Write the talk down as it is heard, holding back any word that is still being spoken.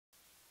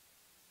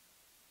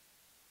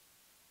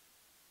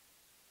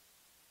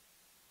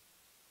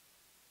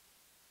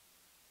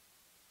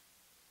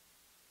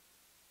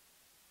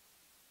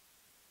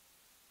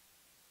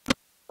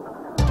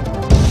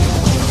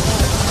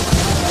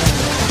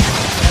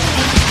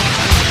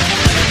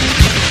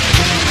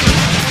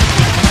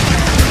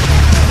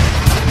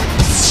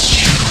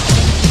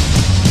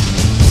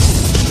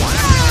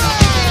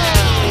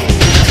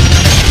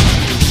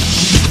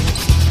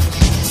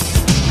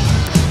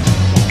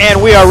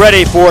And we are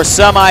ready for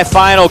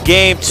semifinal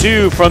game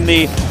 2 from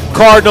the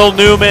Cardinal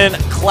Newman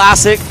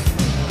Classic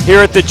here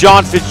at the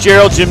John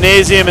Fitzgerald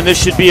Gymnasium, and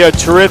this should be a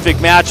terrific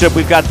matchup.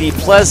 We've got the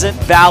Pleasant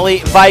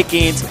Valley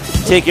Vikings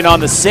taking on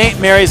the St.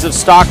 Mary's of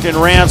Stockton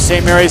Rams.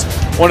 St. Mary's,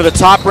 one of the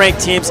top-ranked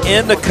teams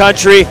in the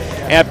country,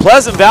 and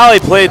Pleasant Valley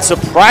played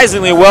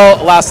surprisingly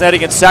well last night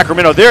against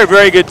Sacramento. They're a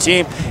very good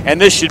team, and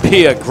this should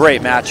be a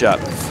great matchup.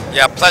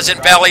 Yeah,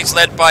 Pleasant Valley's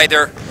led by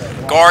their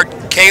guard,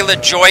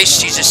 Kayla Joyce.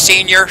 She's a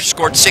senior,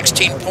 scored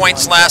 16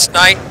 points last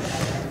night.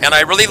 And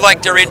I really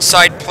like their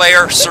inside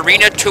player,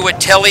 Serena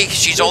Tuatelli.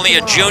 She's only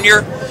a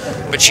junior,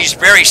 but she's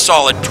very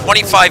solid.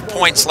 25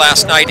 points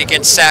last night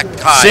against Sac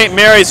High. St.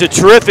 Mary's, a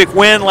terrific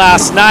win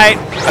last night.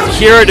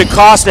 Akira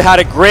DaCosta had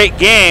a great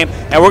game,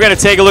 and we're going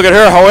to take a look at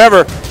her.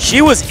 However,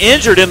 she was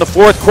injured in the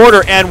fourth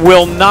quarter and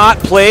will not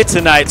play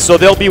tonight, so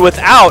they'll be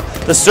without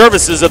the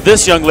services of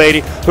this young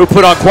lady who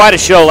put on quite a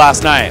show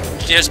last night.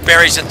 She just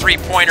buries a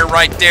three-pointer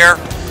right there.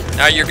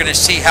 Now you're going to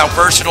see how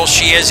versatile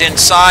she is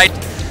inside.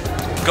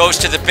 Goes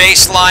to the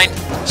baseline,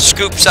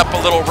 scoops up a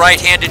little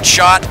right-handed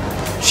shot.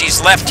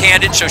 She's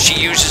left-handed, so she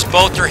uses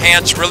both her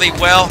hands really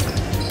well.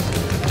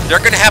 They're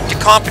going to have to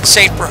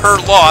compensate for her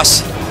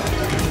loss.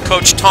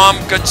 Coach Tom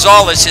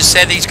Gonzalez has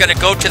said he's going to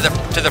go to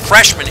the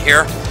freshman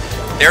here.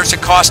 There's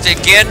Acosta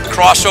again,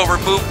 crossover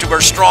move to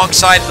her strong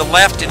side of the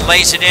left and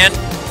lays it in.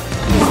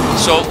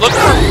 So look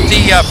for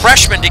the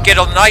freshman to get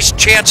a nice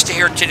chance to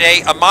here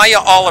today.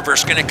 Amaya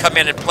Oliver's going to come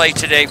in and play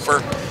today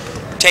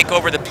take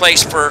over the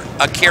place for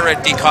Akira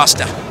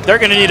DaCosta. They're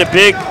going to need a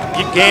big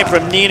game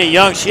from Nina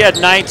Young. She had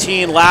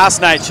 19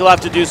 last night. She'll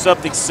have to do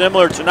something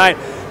similar tonight.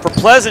 For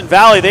Pleasant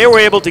Valley, they were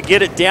able to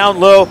get it down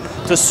low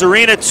to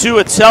Serena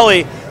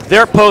Tuatelli,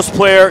 their post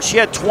player. She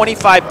had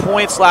 25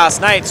 points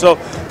last night, so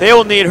they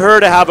will need her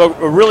to have a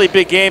really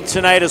big game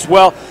tonight as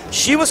well.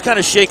 She was kind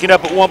of shaken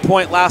up at one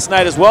point last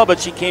night as well,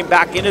 but she came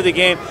back into the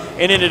game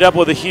and ended up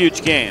with a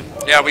huge game.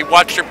 Yeah, we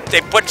watched her.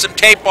 They put some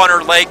tape on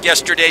her leg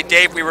yesterday,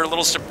 Dave. We were a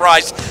little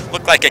surprised.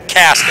 Looked like a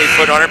cast they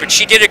put on her, but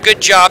she did a good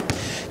job.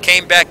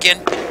 Came back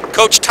in.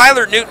 Coach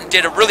Tyler Newton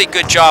did a really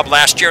good job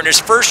last year. In his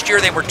first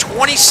year, they were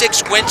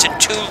 26 wins and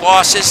 2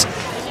 losses.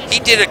 He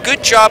did a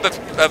good job of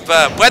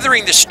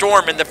weathering the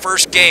storm in the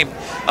first game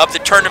of the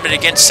tournament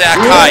against Sac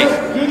High.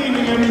 Good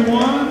evening,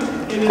 everyone.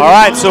 All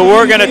right, so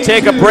we're going to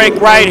take a break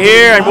right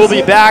here, and we'll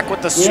be back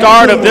with the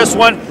start of this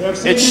one.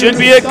 It should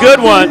be a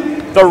good one.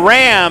 The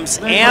Rams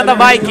and the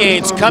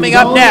Vikings coming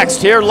up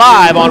next here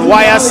live on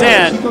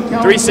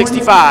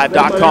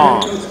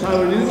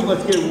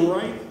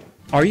YSN365.com.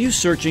 Are you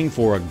searching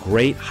for a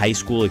great high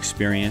school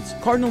experience?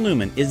 Cardinal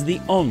Newman is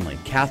the only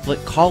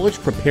Catholic college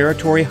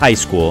preparatory high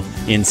school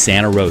in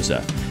Santa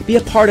Rosa. Be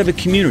a part of a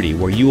community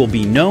where you will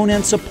be known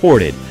and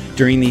supported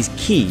during these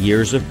key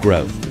years of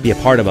growth. Be a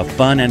part of a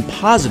fun and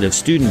positive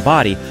student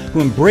body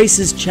who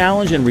embraces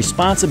challenge and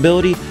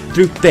responsibility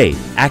through faith,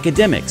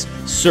 academics,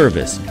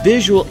 service,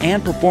 visual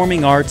and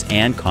performing arts,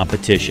 and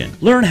competition.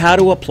 Learn how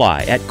to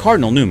apply at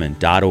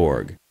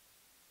cardinalnewman.org.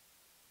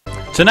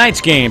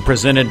 Tonight's game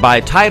presented by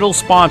title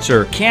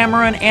sponsor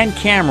Cameron and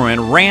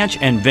Cameron Ranch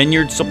and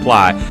Vineyard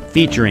Supply,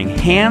 featuring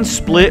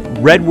hand-split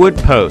redwood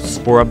posts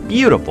for a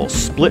beautiful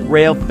split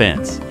rail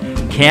fence.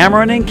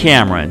 Cameron and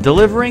Cameron,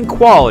 delivering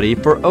quality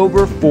for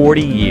over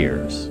 40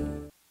 years.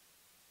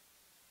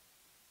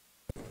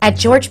 At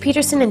George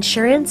Peterson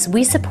Insurance,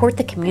 we support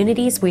the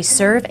communities we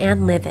serve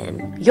and live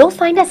in. You'll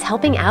find us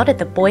helping out at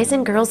the Boys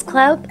and Girls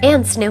Club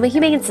and Sonoma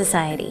Humane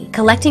Society,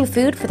 collecting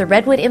food for the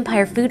Redwood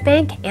Empire Food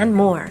Bank, and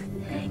more.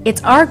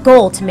 It's our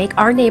goal to make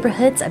our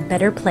neighborhoods a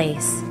better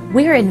place.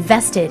 We're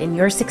invested in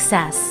your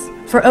success.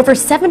 For over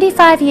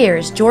 75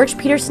 years, George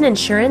Peterson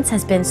Insurance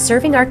has been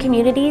serving our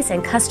communities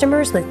and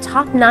customers with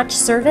top-notch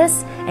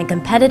service and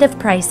competitive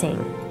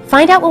pricing.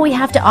 Find out what we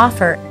have to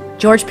offer.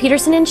 George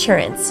Peterson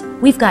Insurance,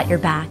 we've got your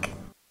back.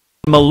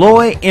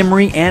 Malloy,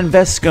 Emery, and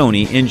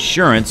Vesconi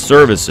Insurance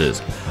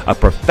Services, a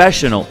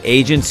professional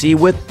agency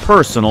with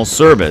personal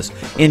service,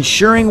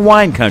 insuring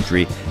wine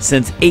country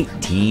since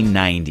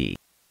 1890.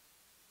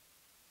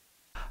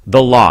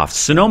 The Loft,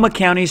 Sonoma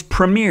County's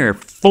premier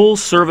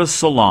full-service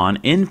salon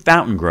in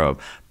Fountain Grove,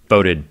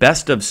 voted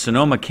Best of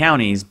Sonoma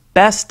County's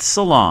Best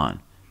Salon.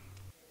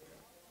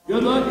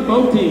 Good luck to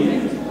both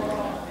teams.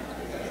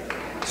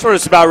 Sort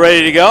of about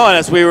ready to go, and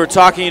as we were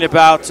talking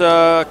about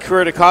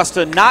Akira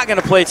DaCosta not going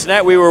to play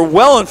tonight, we were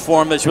well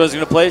informed that she wasn't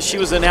going to play. She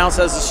was announced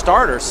as a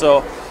starter,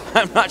 so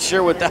I'm not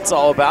sure what that's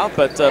all about,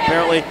 but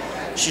apparently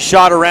she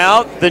shot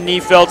around, the knee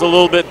felt a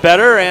little bit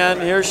better,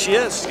 and here she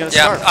is. She's going to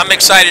start. Yeah, I'm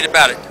excited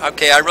about it.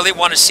 Okay, I really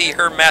want to see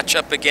her match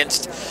up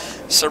against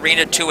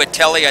Serena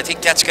Tuatelli. I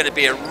think that's going to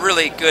be a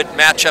really good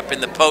matchup in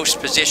the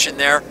post position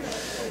there.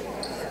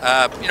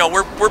 You know,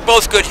 we're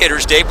both good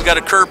hitters, Dave. We got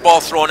a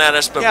curveball thrown at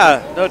us. But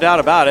yeah, no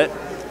doubt about it.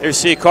 There you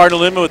see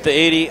Cardinal Newman with the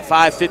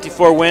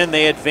 85-54 win.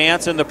 They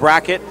advance in the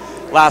bracket.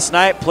 Last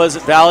night,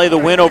 Pleasant Valley, the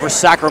win over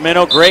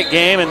Sacramento, great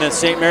game, and then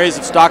St. Mary's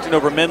of Stockton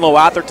over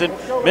Menlo-Atherton.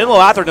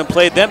 Menlo-Atherton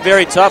played them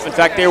very tough. In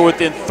fact, they were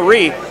within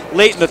 3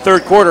 late in the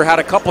third quarter, had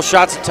a couple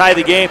shots to tie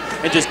the game,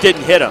 and just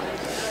didn't hit them.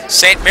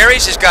 St.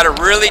 Mary's has got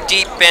a really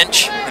deep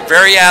bench,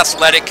 very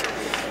athletic.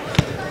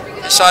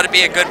 This ought to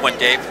be a good one,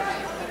 Dave.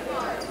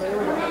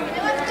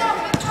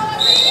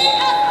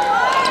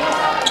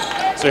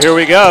 So here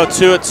we go.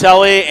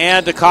 Tuatelli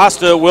and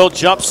DaCosta will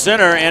jump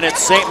center, and it's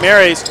St.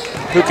 Mary's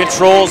who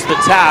controls the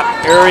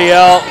tap.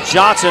 Ariel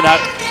Johnson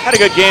had a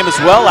good game as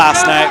well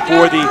last night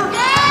for the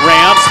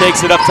Rams.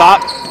 Takes it up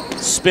top,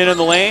 spin in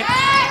the lane,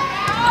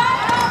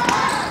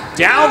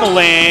 down the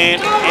lane,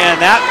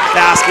 and that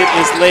basket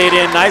is laid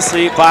in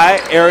nicely by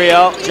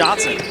Ariel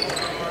Johnson.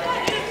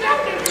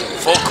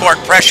 Full court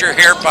pressure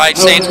here by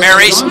St.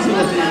 Mary's.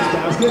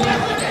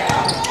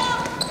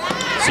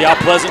 See how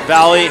Pleasant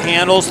Valley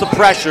handles the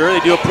pressure. They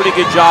do a pretty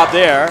good job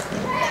there.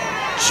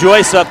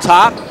 Joyce up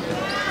top,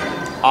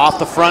 off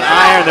the front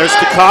iron. There's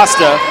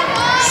DaCosta.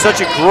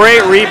 Such a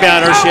great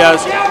rebounder. She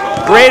has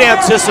great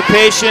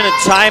anticipation and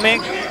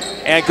timing,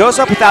 and goes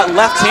up with that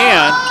left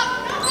hand.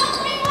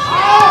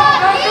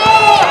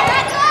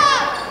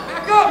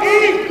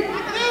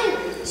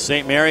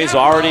 St. Mary's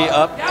already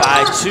up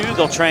by 2.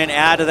 They'll try and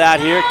add to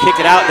that here. Kick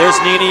it out. There's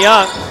Nina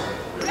Young.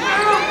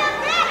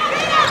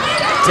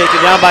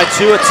 Taken down by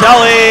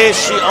Tuatelli.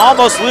 She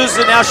almost loses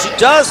it. Now she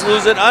does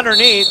lose it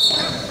underneath.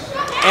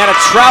 And a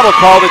travel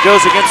call that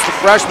goes against the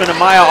freshman,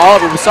 Amaya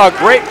Oliver. We saw a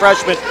great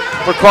freshman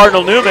for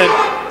Cardinal Newman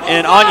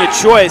and Anya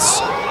Choice.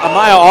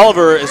 Amaya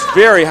Oliver is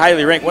very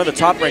highly ranked, one of the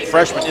top-ranked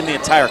freshmen in the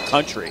entire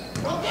country.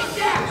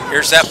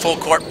 Here's that full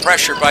court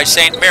pressure by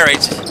St.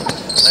 Mary's.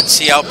 Let's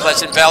see how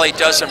Pleasant Valley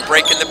does in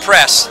breaking the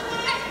press.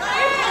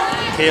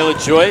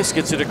 Kayla Joyce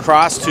gets it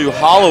across to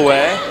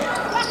Holloway.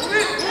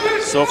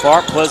 So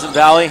far, Pleasant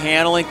Valley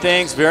handling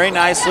things very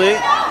nicely.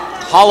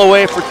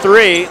 Holloway for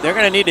 3. They're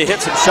going to need to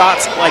hit some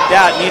shots like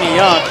that. Nina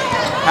Young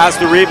has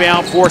the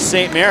rebound for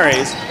St.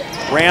 Mary's.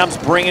 Rams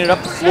bringing it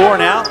up the floor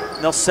now,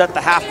 and they'll set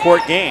the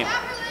half-court game.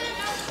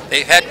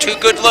 They've had 2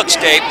 good looks,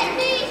 Dave.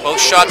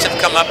 Both shots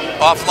have come up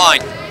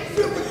offline.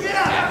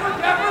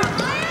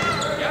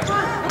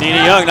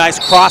 Nina Young, nice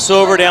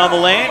crossover down the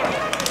lane,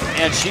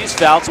 and she's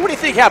fouled. So what do you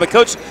think happened?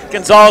 Coach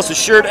Gonzalez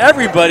assured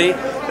everybody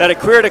that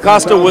Akira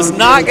DaCosta was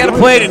not going to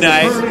play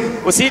tonight.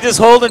 Was he just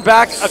holding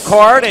back a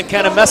card and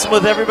kind of messing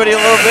with everybody a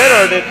little bit,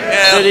 or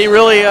did he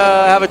really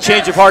have a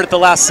change of heart at the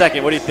last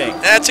second? What do you think?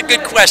 That's a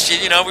good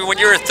question. You know, when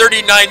you're a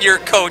 39-year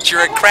coach,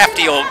 you're a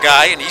crafty old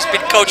guy, and he's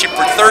been coaching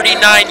for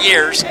 39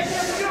 years,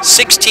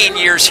 16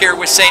 years here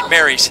with St.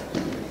 Mary's.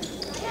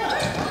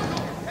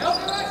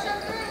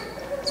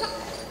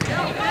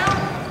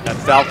 That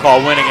foul call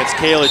win against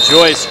Kayla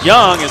Joyce.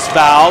 Young is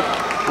fouled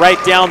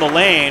right down the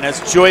lane as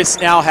Joyce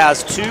now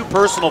has 2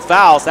 personal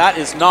fouls. That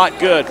is not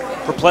good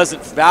for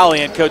Pleasant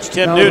Valley, and Coach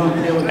Tim Newton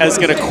is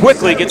going to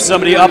quickly get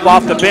somebody up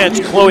off the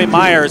bench. Chloe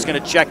Meyer is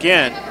going to check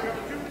in.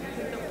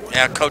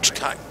 Yeah, Coach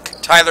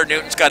Tyler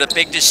Newton's got a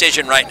big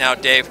decision right now,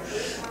 Dave.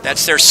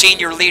 That's their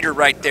senior leader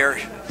right there.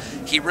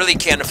 He really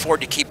can't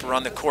afford to keep her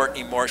on the court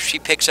anymore. If she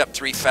picks up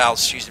 3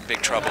 fouls, she's in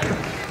big trouble,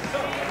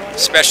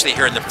 especially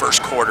here in the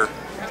first quarter.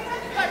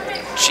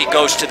 She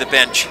goes to the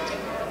bench.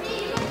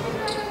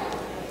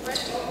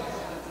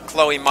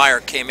 Chloe Meyer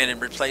came in and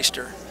replaced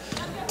her.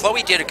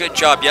 Chloe did a good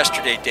job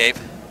yesterday, Dave.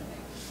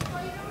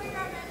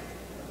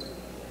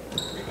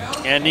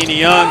 And Nina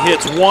Young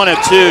hits 1 of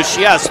 2.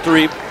 She has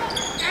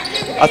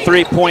a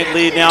 3-point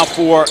lead now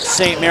for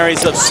St.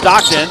 Mary's of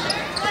Stockton.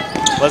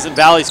 Pleasant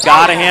Valley's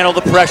got to handle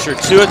the pressure.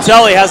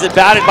 Tuatelli has it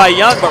batted by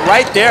Young, but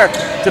right there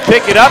to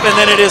pick it up, and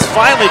then it is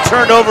finally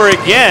turned over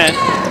again.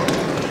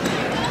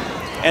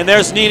 And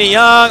there's Nina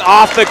Young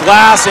off the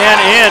glass and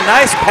in.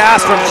 Nice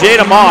pass from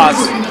Jada Moss.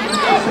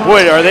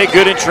 Boy, are they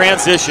good in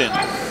transition.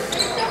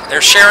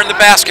 They're sharing the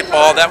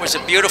basketball. That was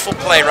a beautiful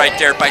play right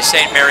there by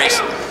St. Mary's.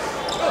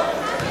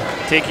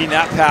 Taking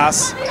that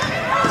pass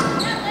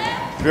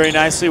very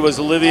nicely was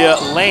Olivia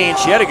Lane.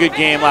 She had a good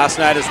game last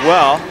night as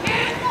well.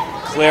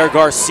 Claire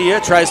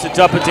Garcia tries to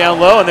dump it down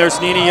low, and there's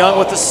Nina Young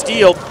with the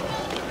steal.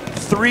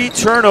 3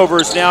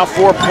 turnovers now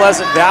for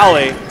Pleasant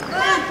Valley.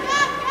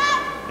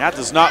 That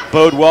does not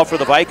bode well for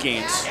the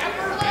Vikings.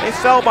 They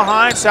fell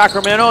behind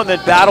Sacramento and then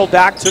battled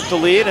back, took the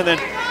lead, and then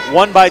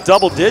won by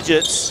double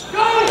digits.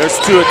 There's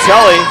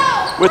Tuatelli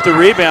with the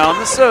rebound.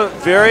 This is a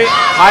very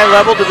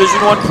high-level Division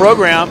I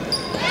program.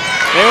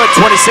 They went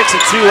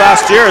 26-2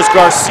 last year as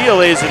Garcia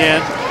lays it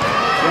in.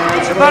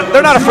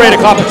 They're not afraid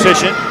of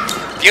competition.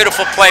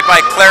 Beautiful play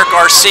by Claire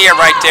Garcia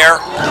right there.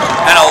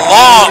 And a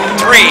long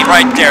 3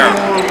 right there.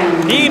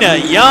 Nina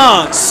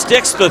Young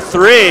sticks the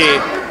 3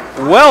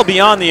 well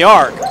beyond the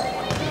arc.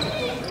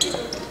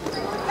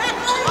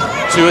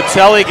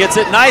 Tuatelli gets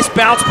it. Nice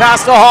bounce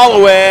pass to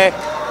Holloway.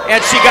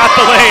 And she got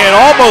the lay-in.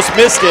 Almost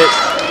missed it.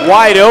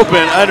 Wide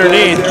open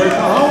underneath.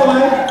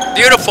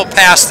 Beautiful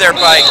pass there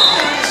by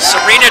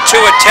Serena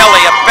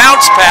Tuatelli. A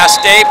bounce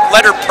pass, Dave.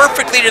 Led her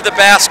perfectly to the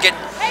basket.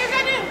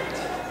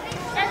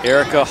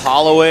 Erica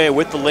Holloway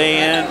with the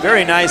lay-in.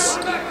 Very nice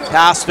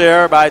pass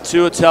there by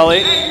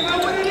Tuatelli.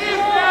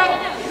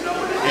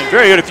 And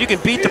very good. If you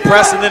can beat the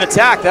press and then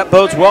attack, that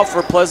bodes well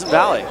for Pleasant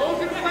Valley.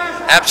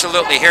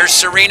 Absolutely. Here's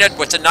Serena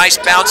with a nice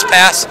bounce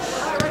pass.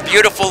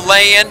 Beautiful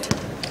lay-in.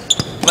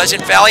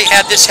 Pleasant Valley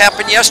had this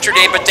happen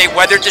yesterday, but they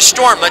weathered the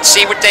storm. Let's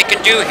see what they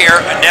can do here.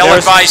 An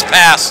ill-advised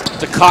pass.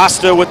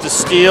 DaCosta with the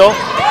steal.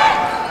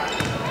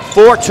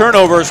 4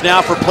 turnovers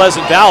now for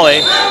Pleasant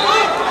Valley.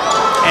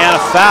 And a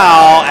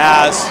foul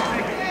as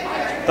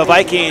the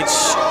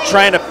Vikings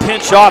trying to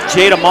pinch off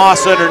Jada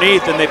Moss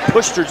underneath, and they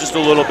pushed her just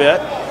a little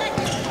bit.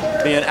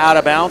 Be an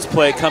out-of-bounds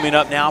play coming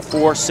up now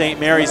for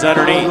St. Mary's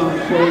underneath.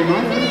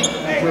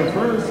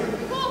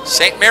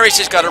 St. Mary's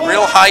has got a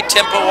real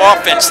high-tempo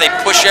offense. They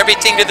push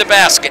everything to the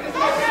basket.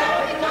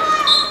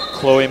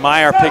 Chloe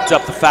Meyer picked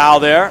up the foul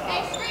there.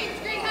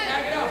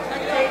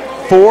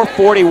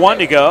 4:41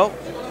 to go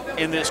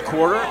in this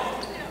quarter.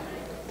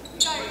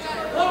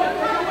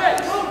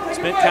 It's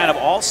been kind of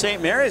all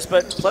St. Mary's,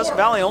 but Pleasant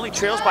Valley only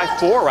trails by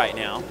 4 right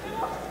now.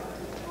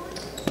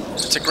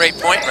 That's a great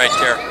point right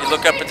there. You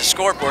look up at the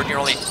scoreboard, you're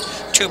only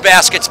 2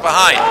 baskets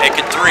behind, make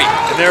it 3.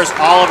 And there's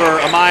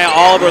Amaya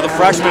Oliver, the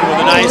freshman, with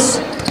a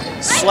nice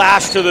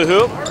slash to the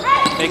hoop,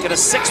 make it a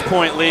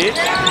 6-point lead.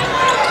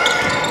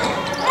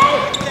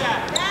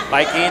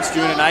 Vikings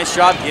doing a nice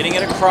job getting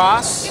it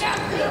across,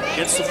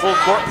 gets the full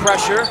court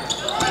pressure.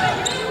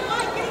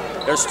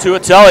 There's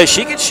Tuatele.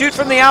 She can shoot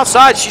from the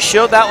outside. She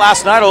showed that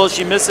last night, although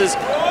she misses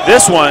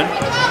this one.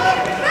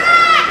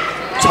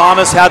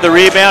 Thomas had the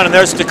rebound, and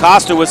there's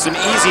DaCosta with some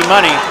easy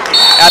money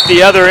at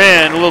the other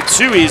end. A little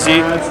too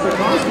easy.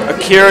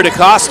 Akira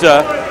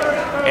DaCosta.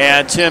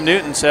 And Tim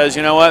Newton says,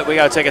 you know what, we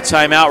got to take a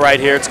timeout right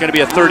here. It's going to be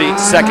a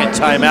 30-second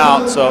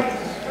timeout, so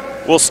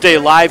we'll stay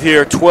live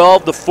here.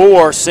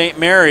 12-4, St.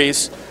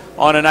 Mary's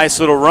on a nice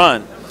little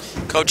run.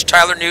 Coach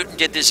Tyler Newton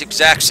did this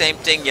exact same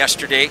thing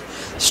yesterday.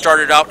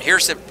 Started out,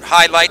 here's the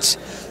highlights,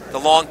 the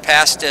long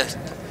pass to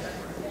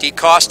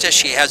DaCosta.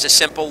 She has a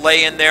simple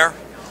lay in there.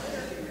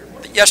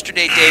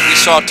 Yesterday, Dave, we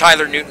saw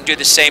Tyler Newton do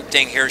the same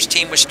thing here. His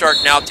team was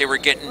starting out, they were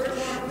getting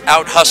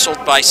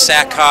out-hustled by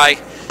Sac High.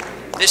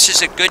 This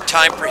is a good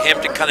time for him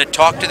to kind of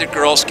talk to the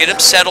girls, get them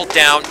settled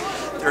down.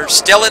 They're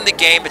still in the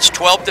game. It's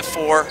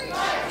 12-4.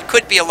 It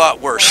could be a lot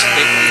worse.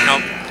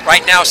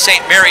 Right now,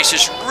 St. Mary's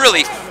is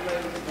really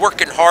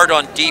working hard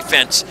on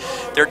defense.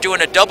 They're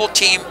doing a double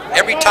team.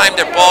 Every time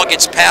their ball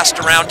gets passed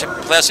around to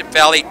Pleasant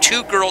Valley,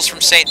 2 girls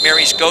from St.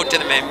 Mary's go to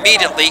them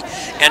immediately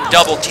and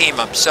double team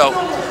them. So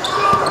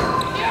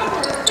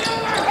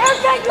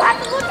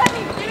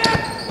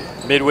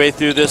midway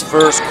through this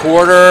first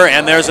quarter,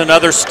 and there's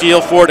another steal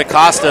for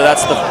DaCosta.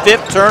 That's the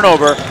 5th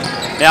turnover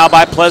now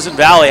by Pleasant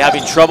Valley,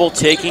 having trouble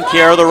taking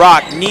care of the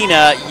rock.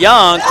 Nina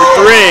Young for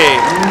 3.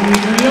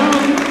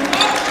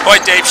 Boy,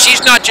 Dave,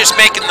 she's not just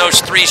making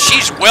those threes.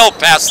 She's well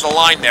past the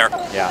line there.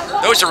 Yeah.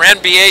 Those are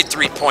NBA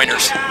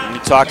three-pointers. We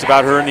talked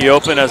about her in the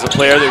open as a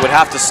player that would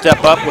have to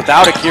step up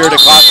without Akira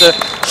DaCosta.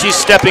 She's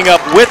stepping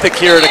up with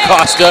Akira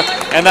DaCosta,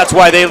 and that's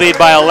why they lead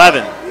by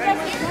 11.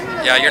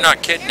 Yeah, you're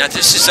not kidding. Now,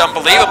 this is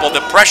unbelievable,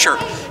 the pressure.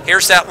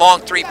 Here's that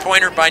long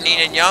three-pointer by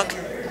Nina Young.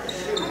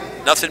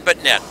 Nothing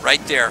but net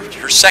right there.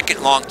 Her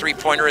 2nd long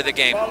three-pointer of the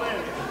game.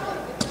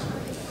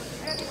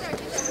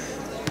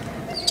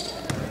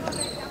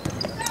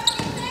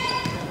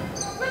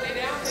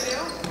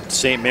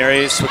 St.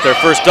 Mary's with their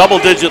first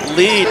double-digit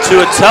lead.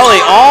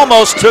 Tuatele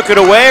almost took it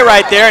away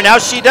right there. Now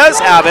she does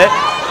have it.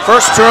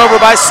 First turnover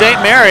by St.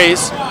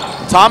 Mary's.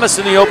 Thomas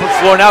in the open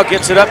floor now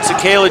gets it up to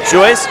Kayla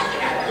Joyce.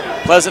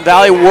 Pleasant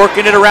Valley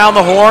working it around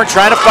the horn,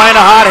 trying to find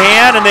a hot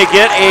hand, and they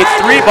get a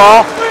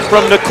 3-ball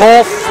from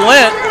Nicole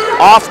Flint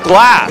off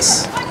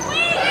glass.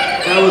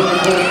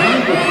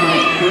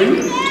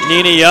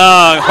 Nina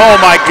Young,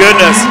 oh my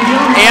goodness,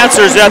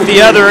 answers at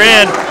the other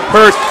end,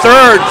 her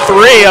 3rd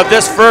 3 of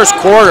this first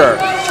quarter.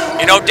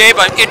 You know, Dave,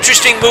 an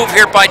interesting move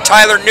here by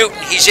Tyler Newton.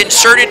 He's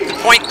inserted the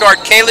point guard,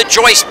 Kayla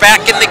Joyce,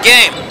 back in the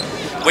game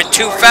with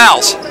 2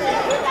 fouls.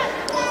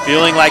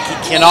 Feeling like he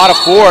cannot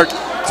afford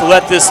to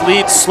let this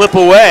lead slip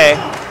away.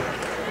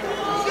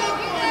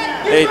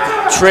 They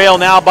trail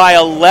now by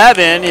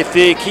 11. If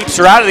he keeps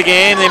her out of the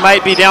game, they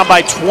might be down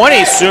by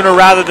 20 sooner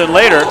rather than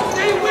later.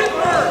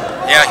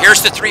 Yeah,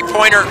 here's the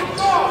 3-pointer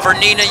for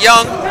Nina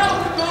Young.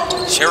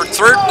 It's her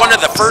 3rd one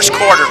of the first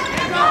quarter.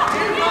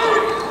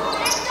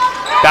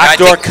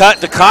 Backdoor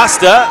cut,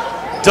 DaCosta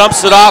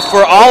dumps it off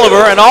for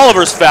Oliver, and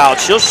Oliver's fouled.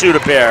 She'll shoot a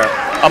pair.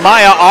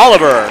 Amaya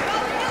Oliver.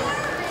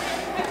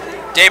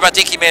 Dave, I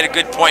think he made a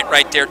good point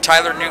right there.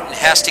 Tyler Newton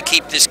has to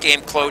keep this game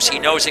close. He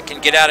knows it can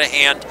get out of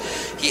hand.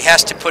 He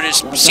has to put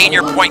his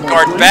senior point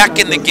guard back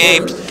in the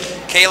game.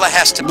 Kayla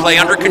has to play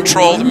under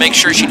control to make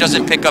sure she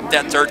doesn't pick up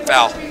that 3rd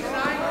foul.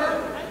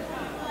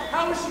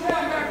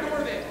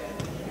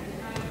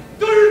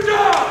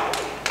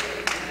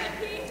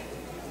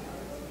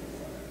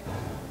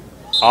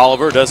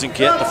 Oliver doesn't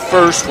get the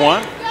first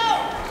one.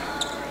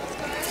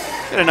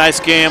 Had a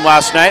nice game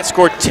last night,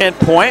 scored 10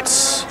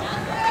 points.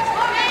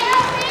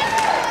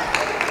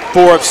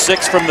 4 of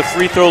 6 from the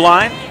free throw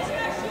line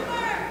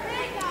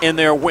in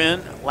their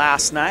win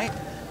last night.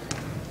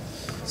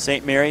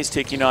 St. Mary's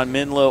taking on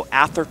Menlo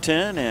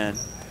Atherton, and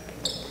the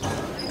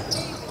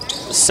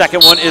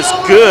 2nd one is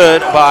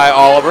good by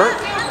Oliver.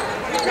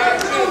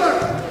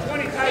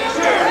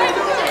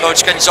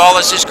 Coach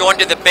Gonzalez is going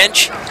to the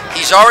bench.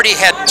 He's already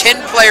had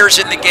 10 players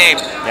in the game.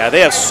 Yeah, they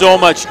have so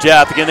much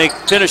depth. Again, they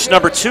finished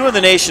number 2 in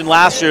the nation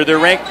last year. They're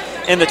ranked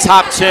in the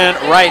top 10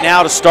 right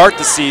now to start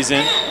the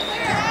season.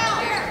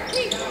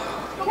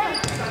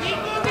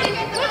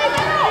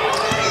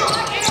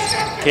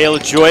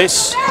 Kayla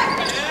Joyce,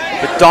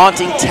 the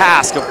daunting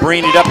task of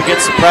bringing it up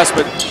against the press,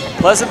 but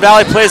Pleasant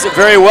Valley plays it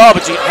very well,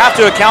 but you have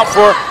to account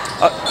for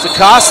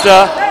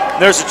Costa.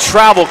 There's a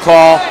travel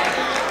call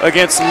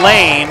against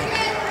Lane.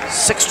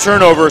 6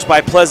 turnovers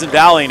by Pleasant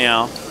Valley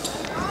now.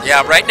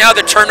 Yeah, right now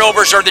the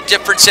turnovers are the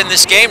difference in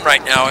this game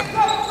right now.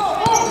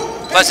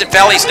 Pleasant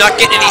Valley's not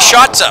getting any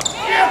shots up.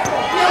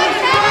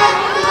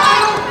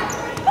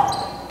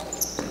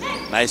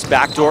 Nice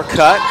backdoor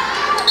cut.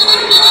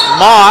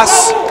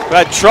 Moss, who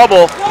had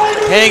trouble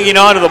hanging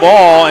onto the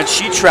ball, and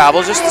she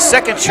travels. Just the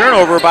second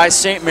turnover by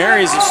St.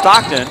 Mary's of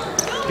Stockton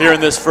here in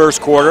this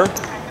first quarter.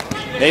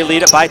 They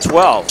lead it by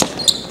 12.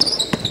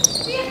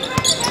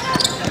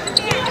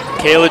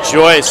 Kayla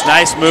Joyce,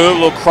 nice move, a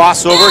little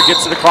crossover,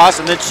 gets to the cross,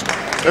 and then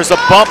there's a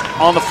bump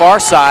on the far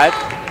side.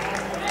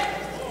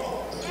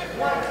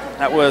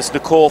 That was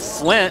Nicole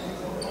Flint.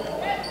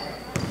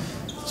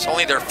 It's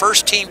only their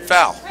first team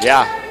foul.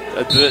 Yeah,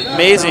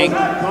 amazing.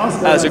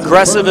 As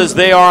aggressive as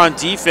they are on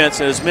defense,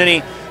 and as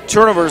many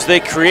turnovers they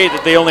create,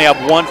 that they only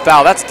have 1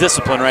 foul. That's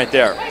discipline right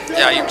there.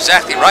 Yeah, you're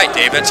exactly right,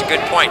 Dave. That's a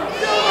good point.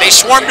 They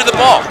swarm to the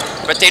ball,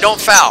 but they don't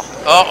foul.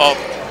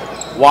 Uh-oh.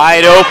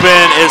 Wide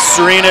open is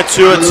Serena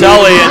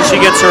Tuatelli, and she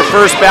gets her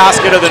first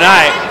basket of the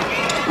night.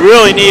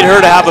 Really need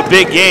her to have a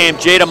big game.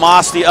 Jada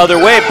Moss the other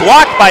way,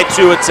 blocked by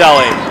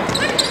Tuatelli.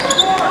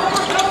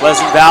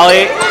 Pleasant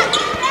Valley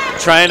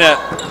trying to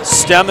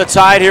stem the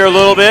tide here a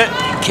little bit.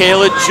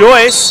 Kayla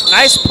Joyce,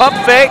 nice pump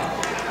fake,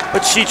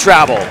 but she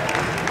traveled.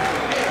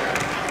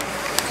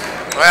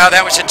 Well,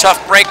 that was a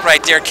tough break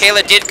right there.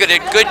 Kayla did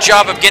a good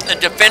job of getting the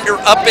defender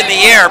up in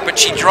the air, but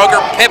she drug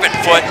her pivot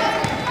foot.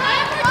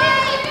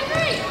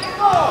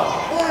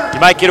 You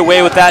might get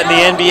away with that in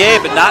the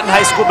NBA, but not in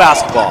high school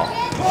basketball.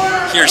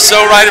 You're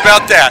so right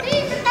about that.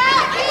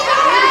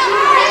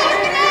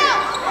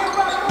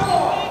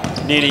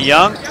 Nina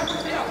Young.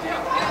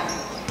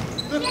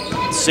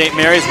 St.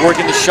 Mary's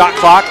working the shot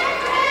clock.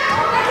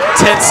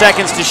 10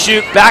 seconds to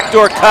shoot.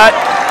 Backdoor cut.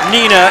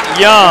 Nina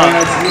Young.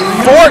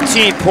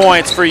 14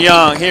 points for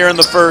Young here in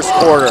the first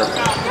quarter.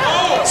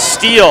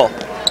 Steal.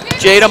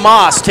 Jada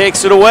Moss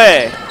takes it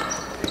away.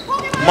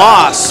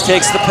 Moss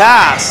takes the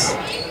pass.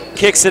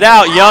 Kicks it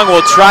out. Young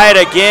will try it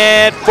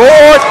again for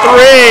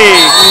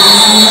 3.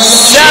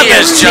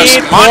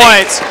 17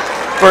 points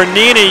for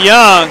Nina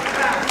Young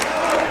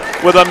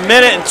with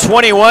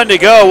 1:21 to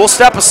go. We'll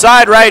step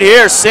aside right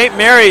here. St.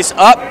 Mary's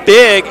up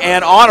big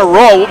and on a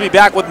roll. We'll be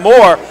back with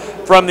more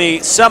from the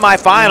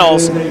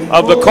semifinals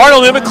of the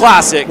Cardinal Newman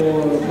Classic.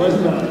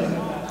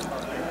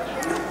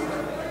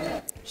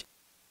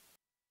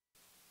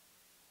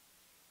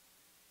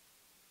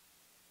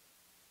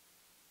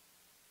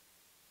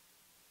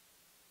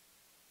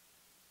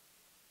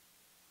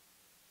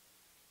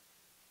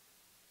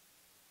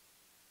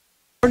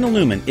 Cardinal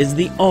Newman is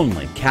the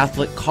only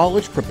Catholic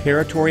college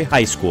preparatory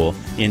high school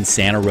in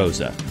Santa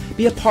Rosa.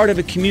 Be a part of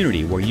a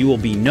community where you will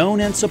be known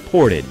and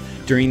supported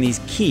during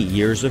these key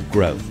years of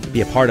growth.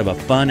 Be a part of a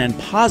fun and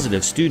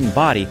positive student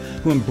body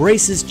who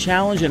embraces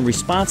challenge and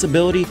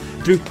responsibility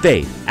through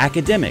faith,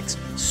 academics,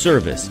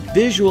 service,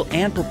 visual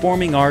and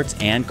performing arts,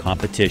 and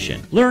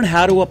competition. Learn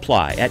how to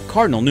apply at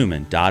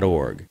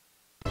cardinalnewman.org.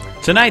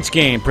 Tonight's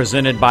game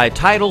presented by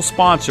title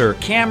sponsor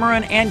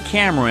Cameron &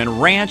 Cameron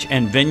Ranch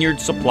and Vineyard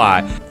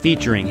Supply,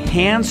 featuring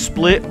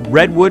hand-split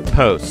redwood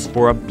posts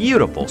for a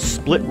beautiful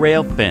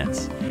split-rail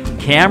fence.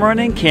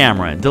 Cameron &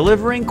 Cameron,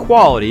 delivering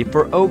quality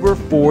for over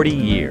 40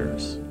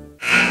 years.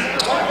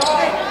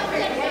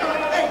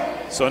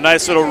 So a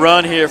nice little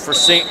run here for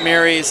St.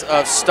 Mary's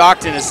of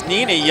Stockton as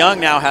Nina Young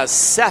now has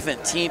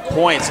 17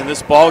 points in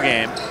this ball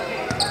game.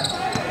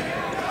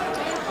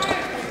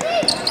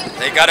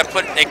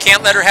 They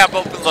can't let her have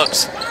open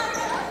looks.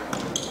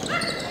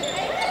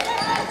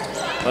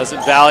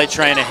 Pleasant Valley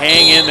trying to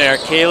hang in there.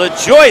 Kayla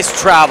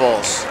Joyce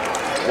travels.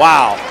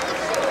 Wow.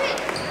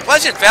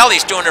 Pleasant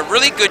Valley's doing a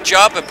really good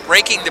job of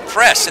breaking the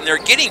press, and they're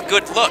getting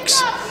good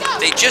looks.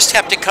 They just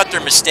have to cut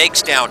their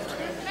mistakes down.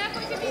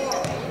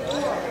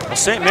 Well,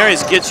 St.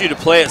 Mary's gets you to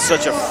play at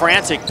such a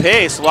frantic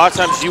pace. A lot of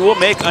times you will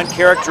make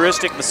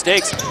uncharacteristic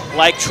mistakes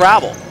like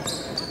travel.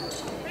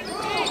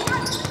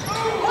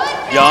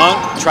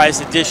 Young tries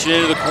to dish it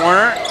into the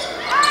corner.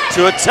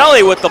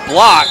 Tuatelli with the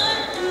block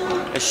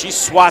as she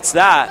swats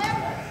that.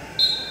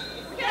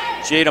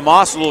 Jada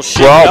Moss a little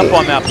shaken up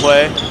on that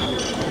play.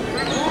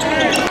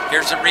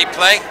 Here's a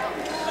replay.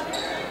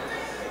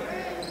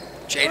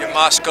 Jada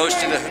Moss goes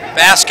to the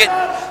basket.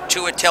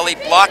 Tuatelli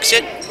blocks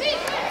it.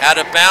 Out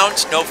of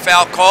bounds, no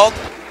foul called.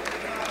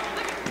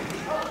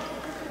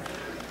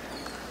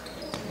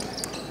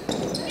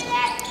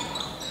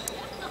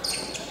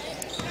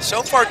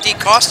 So far,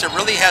 DeCosta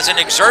really hasn't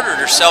exerted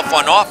herself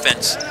on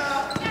offense.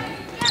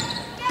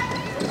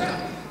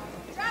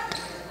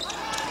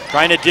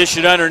 Trying to dish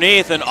it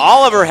underneath, and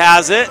Oliver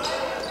has it.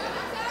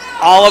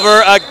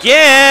 Oliver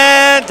again.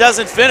 and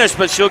doesn't finish,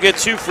 but she'll get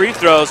 2 free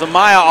throws.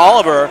 Amaya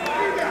Oliver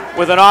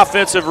with an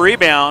offensive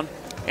rebound,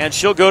 and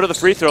she'll go to the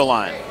free throw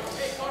line.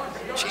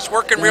 She's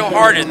working real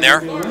hard in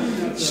there.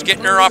 She's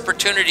getting her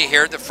opportunity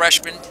here, the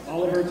freshman.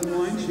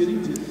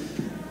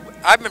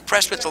 I'm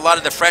impressed with a lot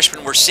of the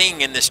freshmen we're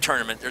seeing in this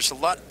tournament. There's a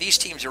lot, these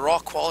teams are all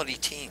quality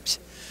teams.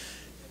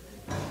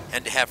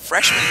 And to have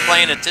freshmen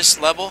playing at this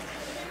level,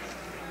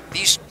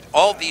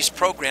 all these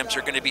programs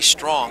are going to be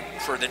strong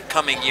for the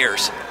coming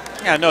years.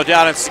 Yeah, no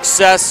doubt. And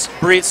success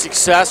breeds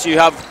success. You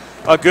have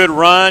a good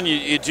run,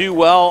 you do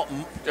well,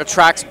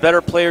 attracts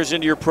better players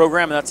into your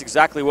program, and that's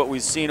exactly what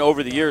we've seen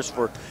over the years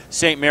for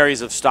St.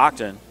 Mary's of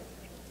Stockton.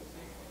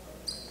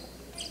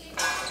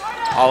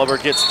 Oliver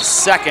gets the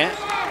second.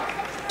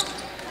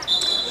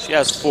 She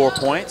has 4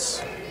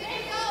 points.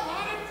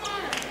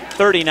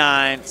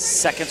 39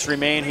 seconds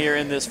remain here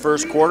in this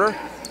first quarter.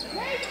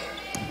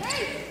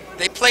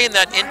 They play in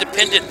that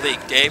independent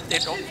league, Dave.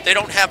 They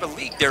don't have a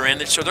league they're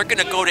in, so they're going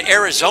to go to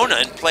Arizona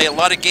and play a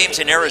lot of games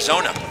in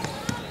Arizona.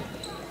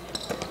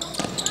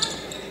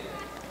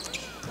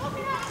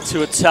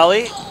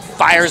 Tuatelli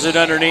fires it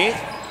underneath.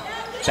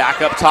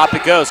 Back up top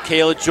it goes.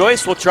 Kayla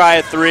Joyce will try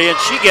a 3, and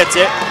she gets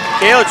it.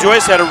 Kayla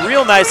Joyce had a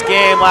real nice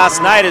game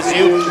last night, as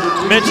you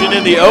mentioned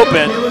in the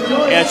open,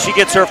 and she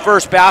gets her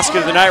first basket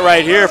of the night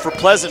right here for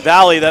Pleasant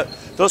Valley.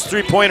 Those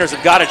 3-pointers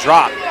have got to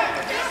drop.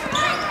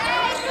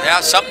 Yeah,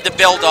 something to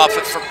build off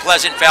of for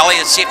Pleasant Valley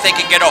and see if they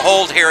can get a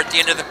hold here at the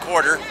end of the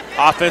quarter.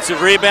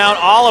 Offensive rebound,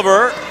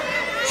 Oliver.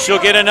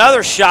 She'll get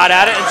another shot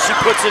at it, and she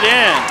puts it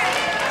in.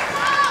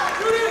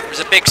 There's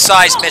a big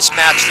size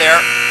mismatch there.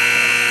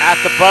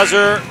 At the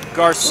buzzer,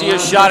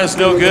 Garcia's shot is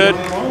no good,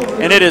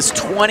 and it is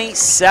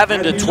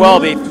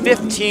 27-12, a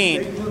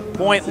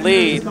 15-point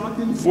lead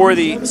for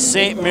the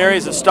St.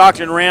 Mary's of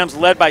Stockton Rams,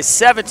 led by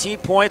 17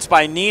 points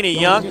by Nina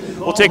Young.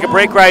 We'll take a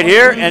break right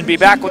here and be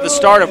back with the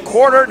start of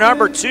quarter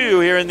number 2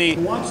 here in the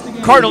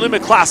Cardinal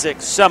Newman Classic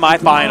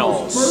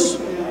semifinals.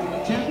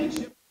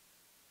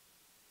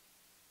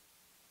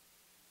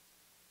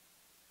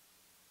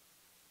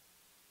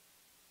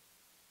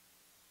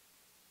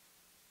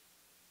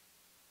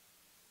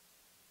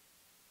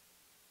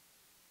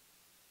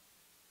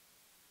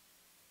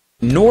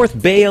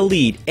 North Bay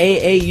Elite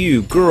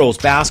AAU girls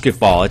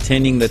basketball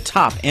attending the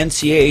top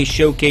NCAA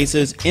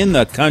showcases in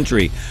the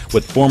country,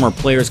 with former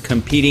players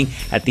competing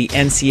at the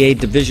NCAA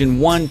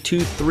Division I,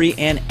 II, III,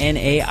 and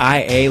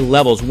NAIA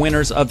levels,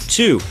 winners of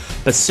 2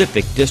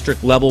 Pacific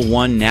District Level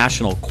 1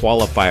 national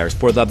qualifiers.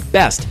 For the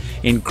best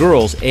in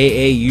girls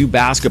AAU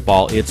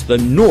basketball, it's the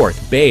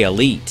North Bay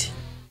Elite.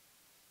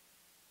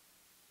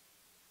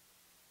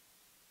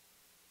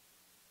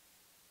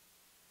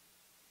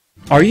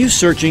 Are you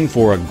searching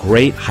for a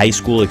great high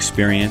school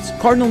experience?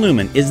 Cardinal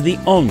Newman is the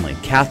only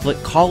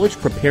Catholic college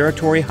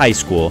preparatory high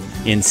school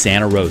in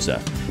Santa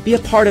Rosa. Be a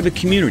part of a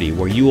community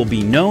where you will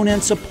be known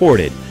and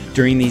supported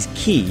during these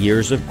key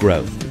years of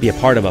growth. Be a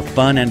part of a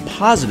fun and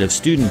positive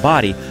student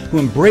body who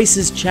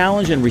embraces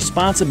challenge and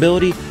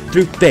responsibility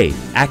through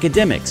faith,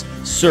 academics,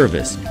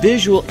 service,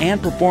 visual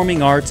and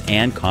performing arts,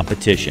 and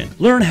competition.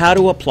 Learn how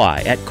to apply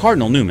at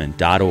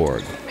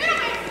cardinalnewman.org.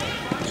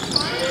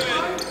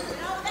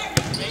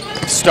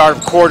 Start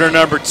of quarter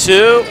number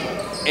 2,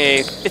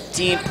 a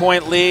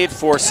 15-point lead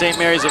for St.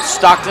 Mary's of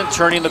Stockton,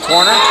 turning the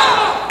corner.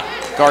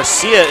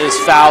 Garcia is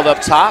fouled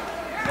up top.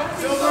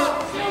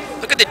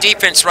 Look at the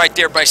defense right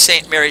there by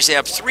St. Mary's. They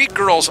have 3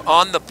 girls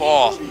on the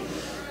ball.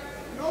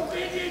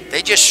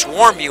 They just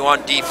swarm you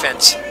on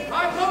defense.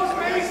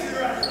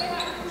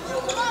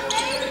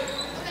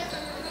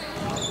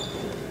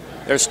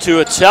 There's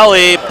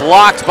Tuatelli,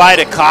 blocked by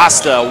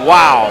DaCosta.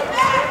 Wow.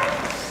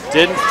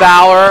 Didn't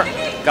foul her.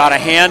 Got a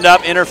hand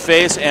up,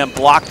 interface, and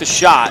blocked the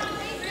shot.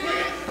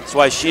 That's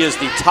why she is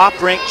the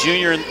top-ranked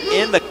junior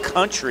in the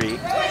country,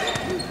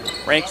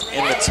 ranked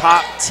in the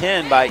top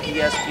 10 by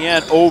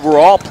ESPN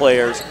overall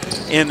players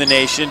in the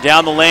nation.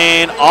 Down the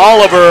lane,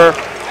 Oliver.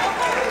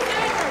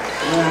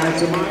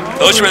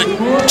 Those were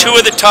 2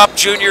 of the top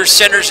junior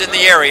centers in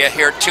the area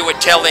here,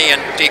 Tuatelli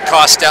and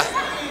DaCosta.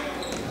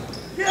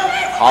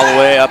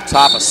 Holloway up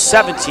top, a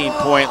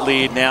 17-point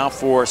lead now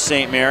for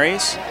St.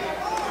 Mary's.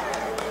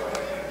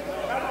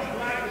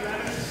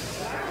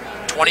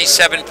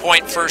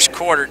 27-point first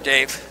quarter,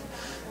 Dave.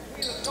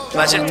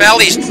 Pleasant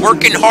Valley's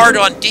working hard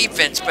on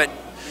defense, but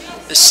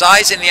the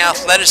size and the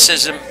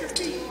athleticism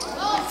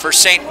for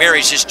St.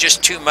 Mary's is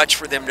just too much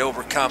for them to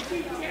overcome.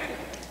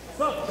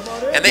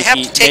 And they have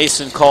to take...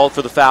 Mason called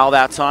for the foul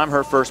that time,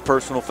 her first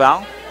personal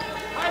foul.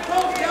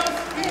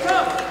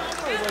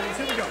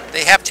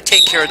 They have to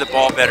take care of the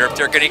ball better if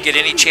they're going to get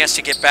any chance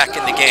to get back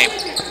in the game.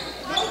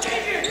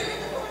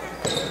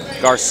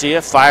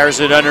 Garcia fires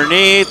it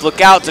underneath.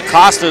 Look out,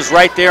 DaCosta's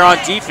right there on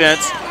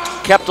defense.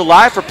 Kept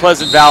alive for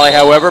Pleasant Valley,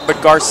 however,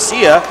 but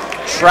Garcia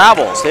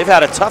travels. They've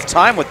had a tough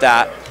time with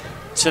that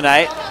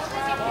tonight.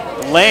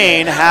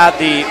 Lane had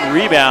the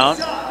rebound.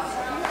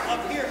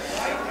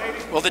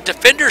 Well, the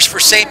defenders for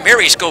St.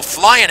 Mary's go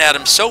flying at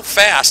him so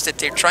fast that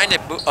they're trying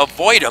to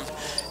avoid him,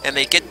 and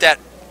they get that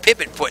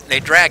pivot foot and they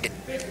drag it.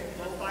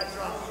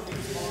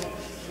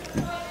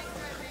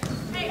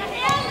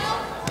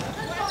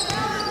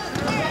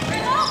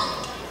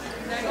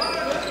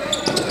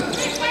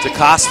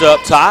 DaCosta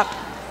up top.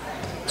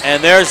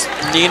 And there's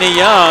Nina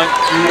Young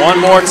one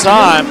more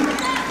time.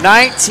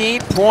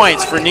 19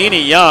 points for Nina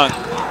Young.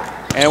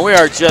 And we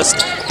are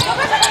just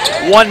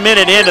 1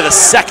 minute into the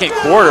second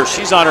quarter.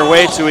 She's on her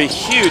way to a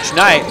huge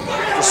night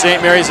for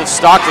St. Mary's of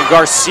Stockton.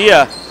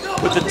 Garcia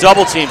with the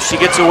double team. She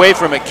gets away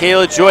from it.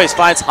 Kayla Joyce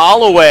finds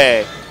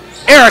Holloway.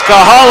 Erica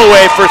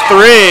Holloway for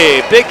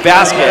three. Big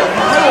basket.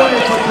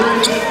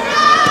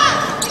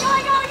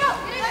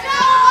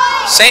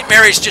 St.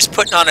 Mary's just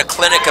putting on a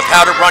clinic of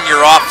how to run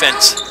your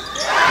offense.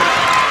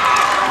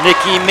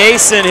 Nikki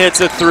Mason hits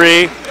a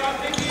three.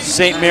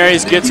 St.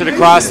 Mary's gets it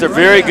across. They're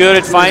very good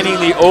at finding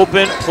the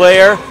open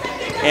player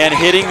and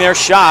hitting their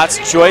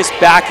shots. Joyce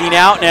backing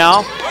out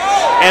now,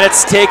 and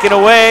it's taken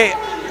away.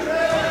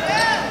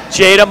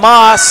 Jada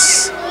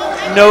Moss,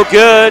 no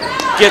good,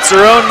 gets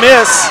her own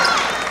miss.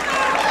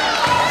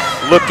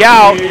 Look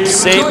out,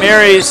 St.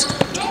 Mary's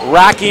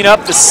racking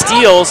up the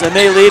steals, and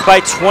they lead by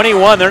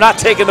 21. They're not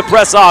taking the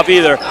press off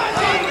either.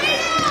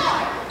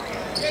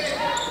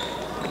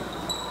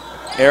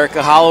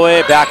 Erica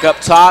Holloway back up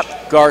top.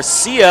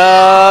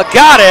 Garcia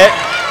got it.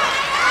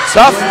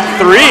 Tough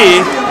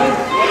three.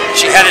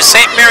 She had a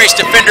St. Mary's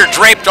defender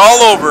draped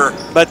all over.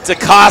 But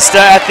DaCosta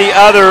at the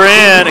other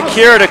end.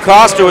 Akira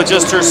DaCosta with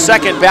just her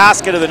second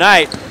basket of the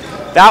night.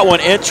 That one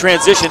in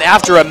transition.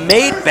 After a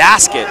made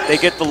basket, they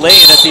get the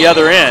lane at the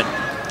other end.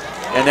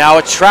 And now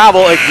a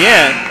travel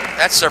again.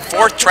 That's their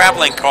fourth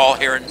traveling call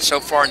here so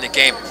far in the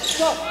game.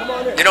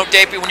 You know,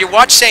 Dave, when you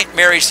watch St.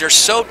 Mary's, they're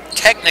so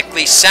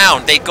technically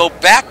sound. They go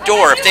back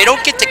door. If they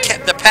don't get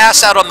the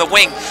pass out on the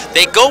wing,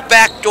 they go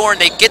back door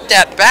and they get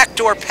that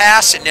backdoor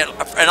pass and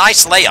a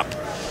nice layup.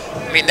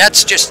 I mean,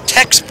 that's just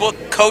textbook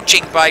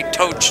coaching by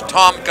Coach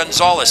Tom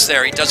Gonzalez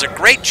there. He does a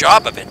great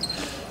job of it.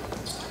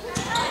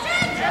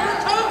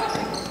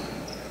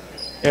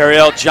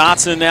 Ariel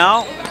Johnson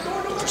now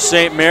for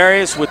St.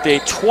 Mary's with a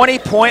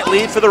 20-point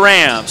lead for the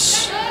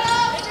Rams.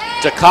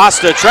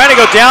 DaCosta trying to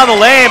go down the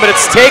lane, but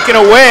it's taken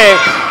away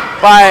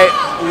by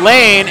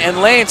Lane, and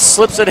Lane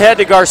slips it ahead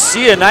to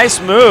Garcia. Nice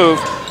move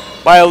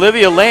by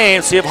Olivia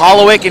Lane. See if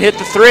Holloway can hit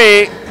the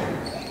three.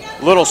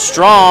 A little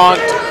strong.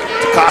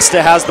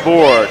 DaCosta has the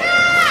board.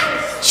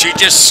 She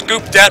just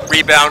scooped that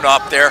rebound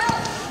up there.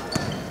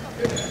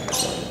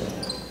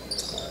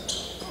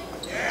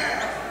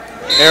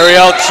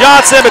 Ariel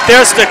Johnson, but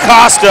there's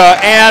DaCosta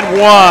and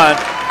one.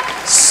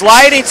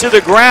 Sliding to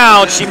the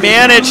ground, she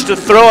managed to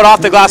throw it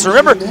off the glass.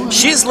 Remember,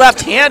 she's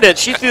left-handed.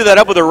 She threw that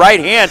up with her right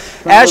hand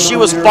as she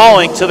was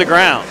falling to the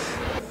ground.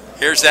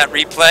 Here's that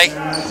replay.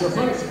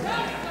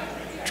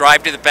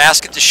 Drive to the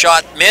basket, the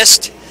shot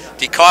missed.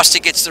 DaCosta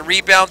gets the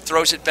rebound,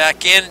 throws it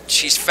back in.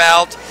 She's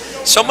fouled.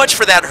 So much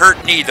for that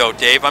hurt knee, though,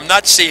 Dave. I'm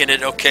not seeing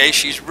it, okay?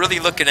 She's really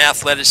looking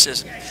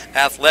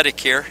athletic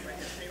here.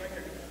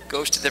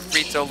 Goes to the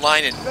free throw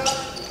line and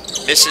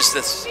misses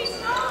the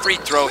free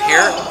throw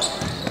here.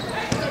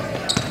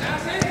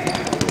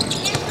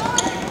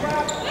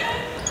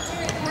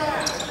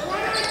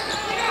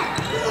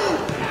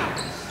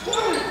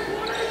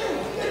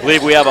 I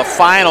believe we have a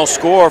final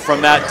score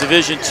from that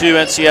Division II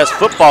NCS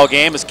football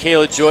game as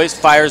Kayla Joyce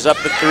fires up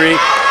the three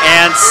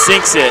and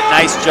sinks it.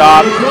 Nice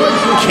job,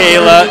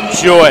 Kayla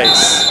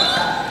Joyce.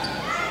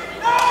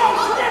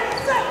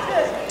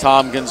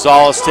 Tom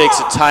Gonzalez takes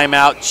a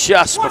timeout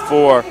just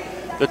before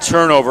the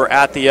turnover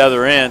at the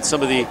other end.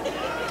 Some of the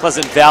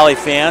Pleasant Valley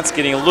fans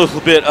getting a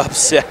little bit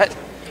upset.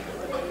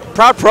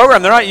 Proud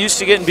program, they're not used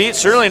to getting beat,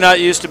 certainly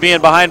not used to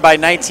being behind by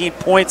 19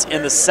 points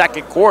in the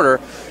second quarter,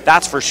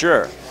 that's for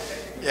sure.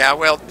 Yeah,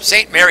 well,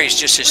 St. Mary's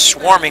just is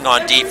swarming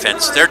on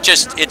defense.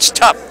 It's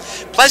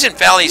tough. Pleasant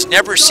Valley's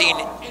never seen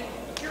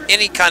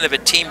any kind of a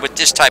team with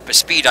this type of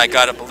speed, I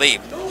gotta believe.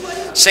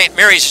 St.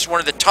 Mary's is one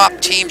of the top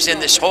teams in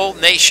this whole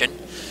nation.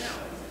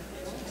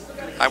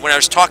 When I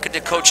was talking to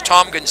Coach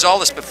Tom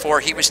Gonzalez before,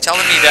 he was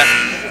telling me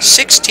that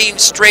 16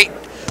 straight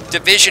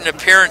division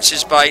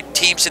appearances by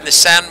teams in the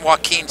San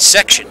Joaquin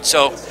section.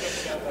 So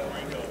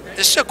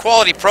this is a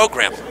quality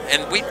program,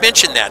 and we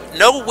mentioned that.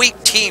 No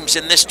weak teams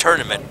in this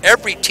tournament.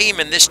 Every team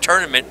in this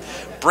tournament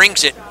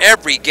brings it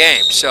every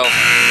game. So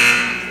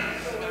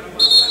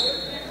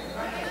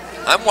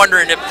I'm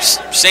wondering if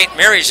St.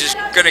 Mary's is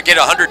going to get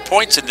 100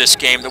 points in this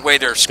game the way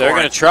they're scoring.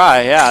 They're going to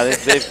try, yeah.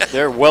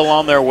 They're well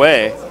on their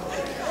way.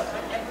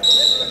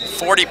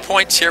 40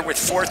 points here with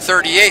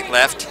 4:38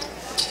 left.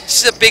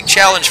 This is a big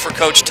challenge for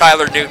Coach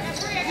Tyler Newton.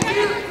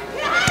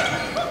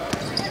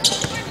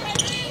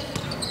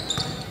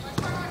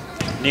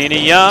 Nina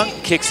Young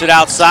kicks it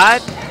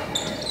outside.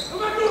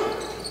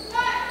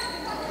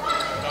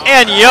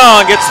 And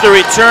Young gets the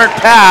return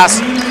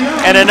pass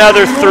and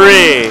another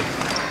three.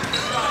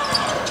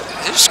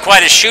 This is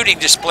quite a shooting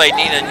display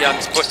Nina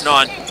Young's putting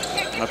on.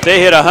 If they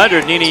hit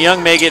 100, Nina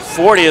Young may get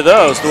 40 of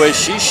those the way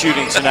she's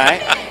shooting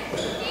tonight.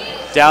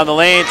 Down the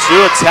lane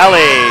to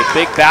Atelli.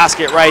 Big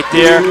basket right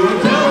there.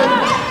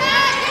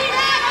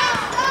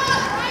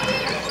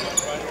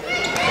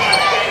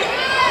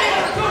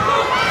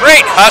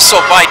 Great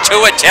hustle by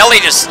Atelli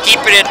to keep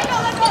it in.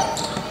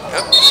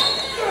 Oops.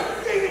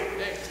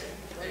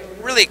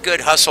 really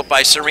good hustle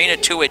by Serena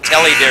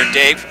Tuatelli there,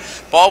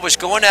 Dave. Ball was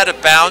going out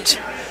of bounds.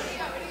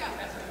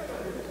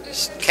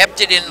 Kept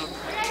it in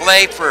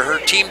play for her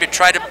team to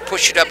try to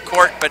push it up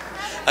court, but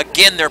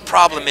again, their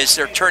problem is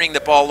they're turning the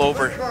ball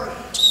over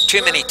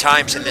too many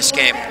times in this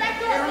game.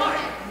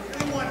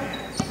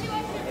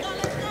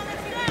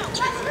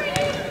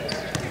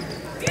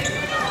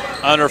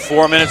 Under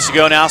 4 minutes to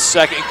go now,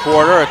 second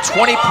quarter. A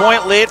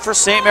 20-point lead for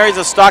St. Mary's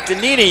of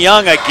Stockton. Nina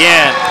Young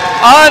again.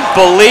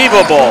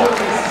 Unbelievable.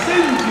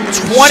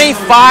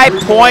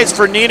 25 points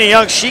for Nina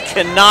Young. She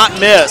cannot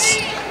miss.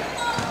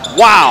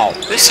 Wow.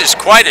 This is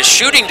quite a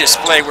shooting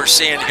display we're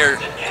seeing here.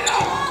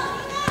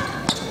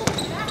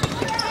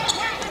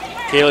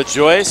 Kayla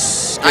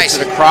Joyce gets Nice.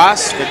 it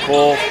across.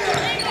 Nicole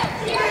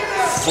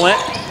Flint.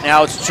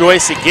 Now it's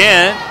Joyce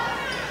again.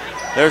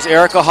 There's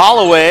Erica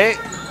Holloway.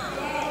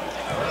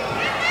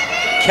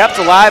 Kept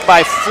alive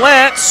by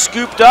Flint.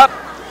 Scooped up.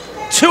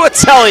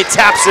 Tuatelli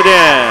taps it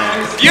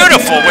in.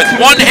 Beautiful with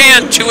one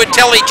hand.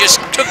 Tuatelli just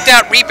took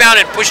that rebound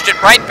and pushed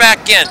it right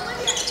back in.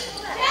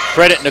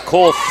 Credit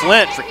Nicole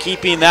Flint for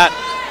keeping that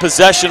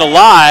possession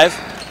alive.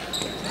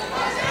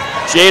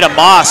 Jada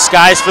Moss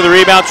skies for the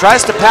rebound,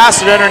 tries to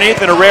pass it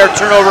underneath, and a rare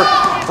turnover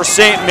for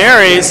St.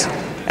 Mary's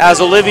as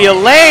Olivia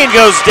Lane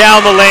goes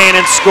down the lane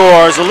and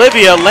scores.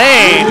 Olivia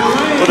Lane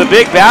with a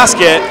big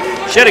basket.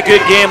 She had a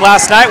good game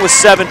last night with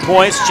 7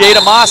 points.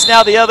 Jada Moss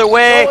now the other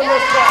way,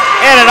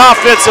 and an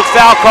offensive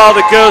foul call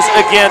that goes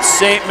against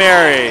St.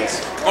 Mary's.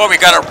 Well,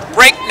 we got a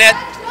breakneck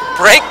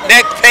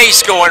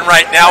pace going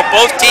right now.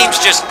 Both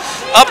teams just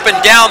up and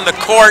down the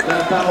court.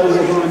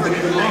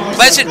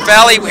 Pleasant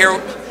Valley here.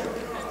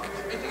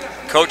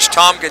 Coach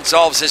Tom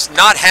Gonzalez is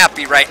not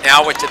happy right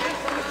now with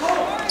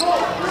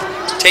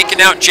taking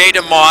out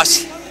Jada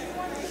Moss.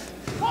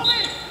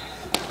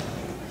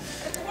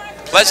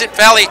 Pleasant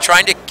Valley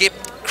trying to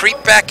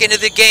creep back into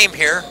the game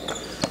here.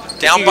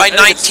 Down by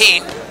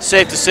 19.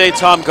 Safe to say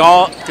Tom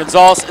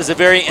Gonzalez is a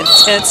very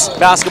intense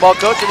basketball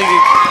coach. I think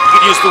you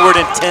could use the word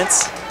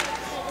intense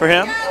for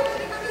him.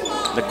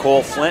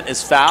 Nicole Flint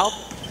is fouled.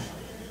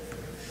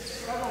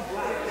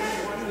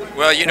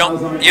 Well, you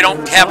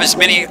don't have as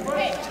many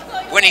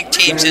winning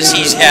teams as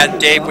he's had,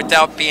 Dave,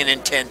 without being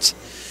intense.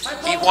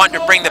 He wanted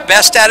to bring the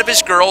best out of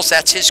his girls.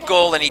 That's his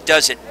goal, and he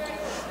does it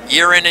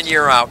year in and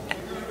year out.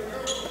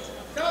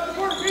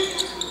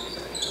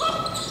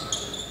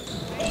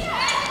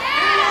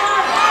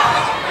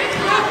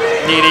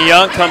 Nina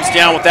Young comes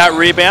down with that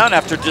rebound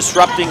after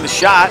disrupting the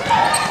shot.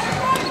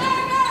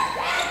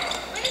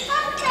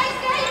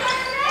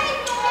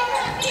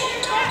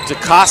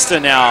 DaCosta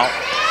now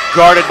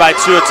guarded by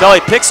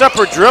Tuatelli. Picks up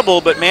her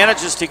dribble but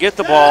manages to get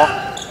the ball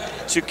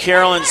to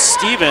Carolyn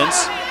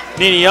Stevens.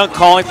 Nina Young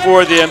calling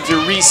for them to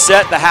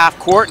reset the half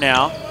court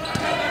now.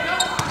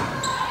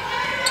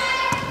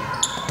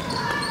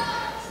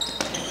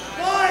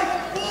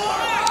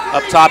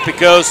 Up top it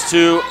goes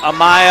to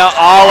Amaya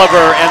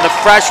Oliver, and the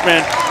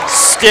freshman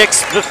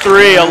sticks the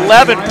three.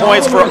 11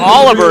 points for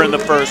Oliver in the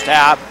first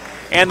half,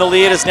 and the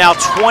lead is now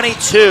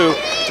 22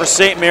 for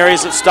St.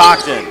 Mary's of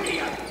Stockton.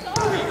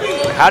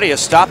 How do you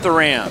stop the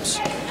Rams?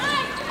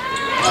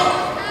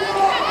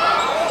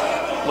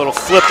 Little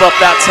flip up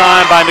that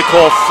time by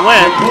Nicole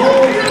Flint.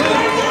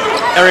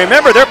 And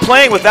remember, they're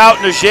playing without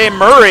Najee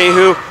Murray,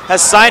 who has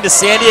signed to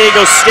San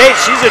Diego State.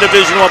 She's a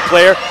Division I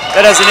player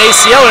that has an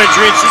ACL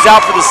injury, and she's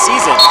out for the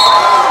season.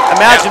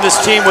 Imagine this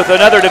team with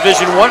another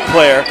Division I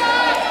player.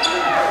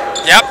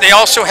 Yep, they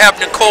also have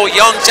Nicole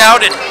Young's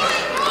out, and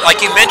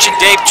like you mentioned,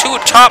 Dave,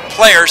 2 top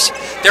players.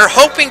 They're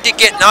hoping to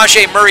get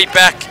Najee Murray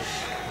back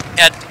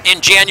in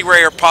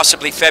January or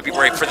possibly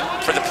February for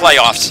the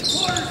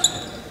playoffs.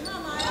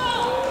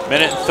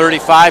 Minute and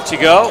 35 to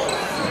go.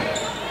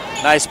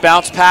 Nice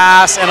bounce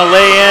pass and a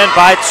lay-in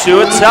by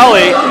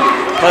Tuatelli.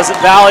 Pleasant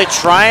Valley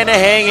trying to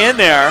hang in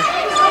there.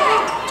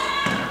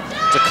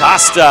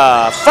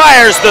 DaCosta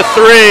fires the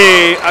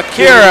three.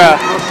 Akira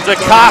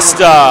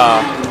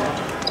DaCosta.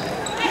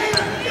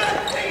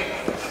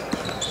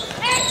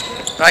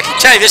 I can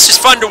tell you, this is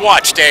fun to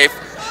watch, Dave.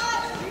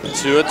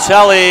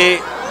 Tuatelli.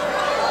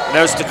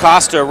 There's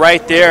DaCosta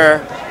right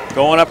there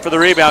going up for the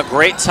rebound.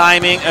 Great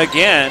timing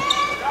again.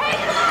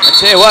 I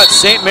tell you what,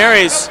 St.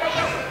 Mary's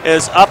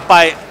is up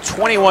by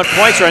 21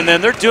 points, and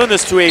then they're doing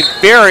this to a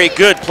very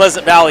good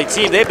Pleasant Valley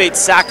team. They beat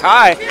Sac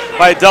High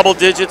by double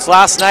digits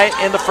last night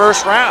in the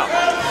first round.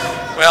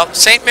 Well,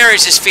 St.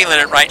 Mary's is feeling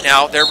it right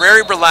now. They're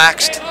very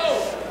relaxed.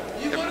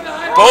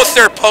 Both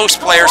their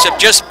post players have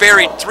just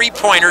buried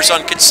 3-pointers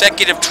on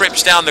consecutive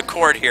trips down the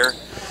court here.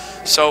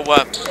 So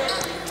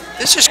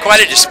this is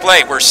quite a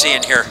display we're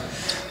seeing here.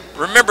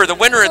 Remember, the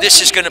winner of this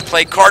is going to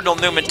play Cardinal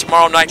Newman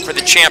tomorrow night for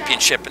the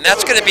championship, and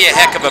that's going to be a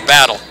heck of a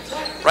battle.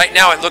 Right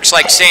now it looks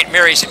like St.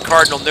 Mary's and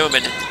Cardinal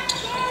Newman. 5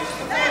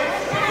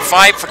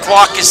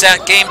 o'clock is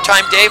that game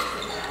time, Dave?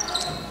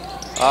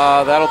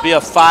 That'll be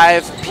a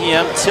 5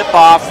 p.m.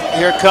 tip-off.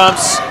 Here comes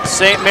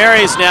St.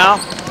 Mary's now.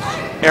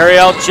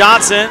 Ariel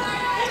Johnson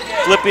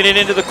flipping it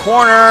into the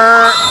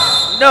corner.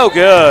 No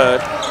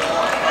good.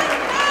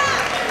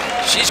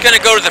 She's going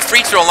to go to the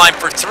free throw line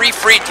for 3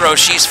 free throws.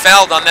 She's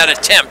fouled on that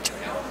attempt.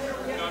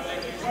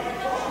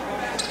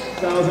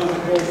 Fouls on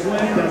Nicole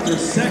Flint. That's her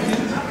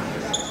second.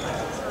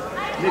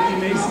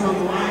 Nikki Mason on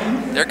the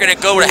line. They're going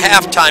to go to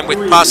halftime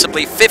with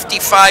possibly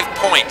 55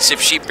 points if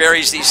she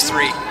buries these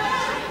three.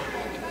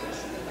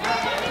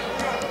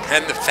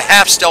 And the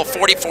half still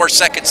 44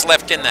 seconds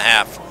left in the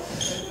half.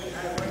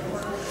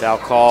 Foul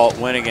call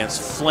went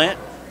against Flint.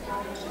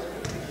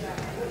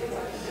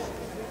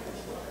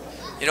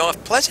 You know,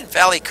 if Pleasant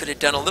Valley could have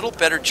done a little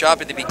better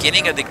job at the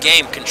beginning of the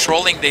game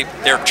controlling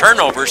their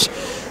turnovers,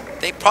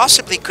 they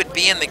possibly could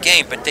be in the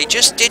game, but they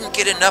just didn't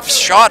get enough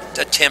shot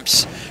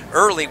attempts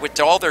early with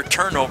all their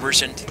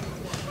turnovers, and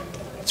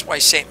that's why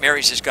St.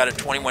 Mary's has got a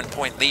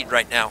 21-point lead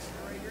right now.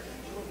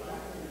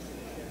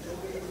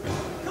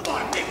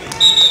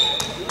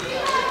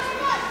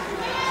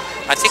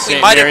 I think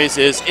St. Mary's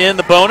is in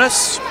the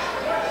bonus.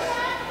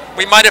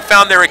 We might have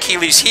found their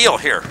Achilles heel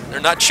here.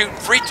 They're not shooting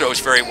free throws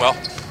very well.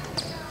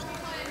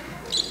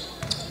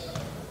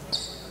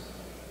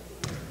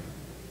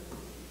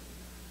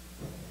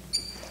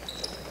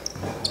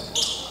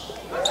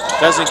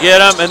 Doesn't get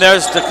him, and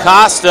there's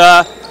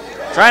DaCosta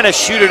trying to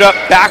shoot it up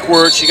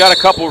backwards. She got a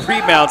couple of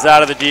rebounds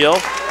out of the deal.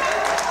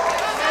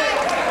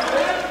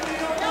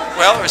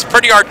 Well, it was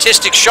pretty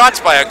artistic shots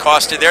by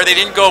Acosta there. They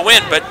didn't go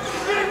in, but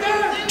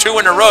 2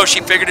 in a row.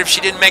 She figured if she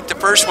didn't make the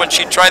first one,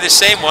 she'd try the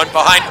same one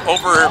behind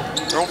over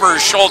her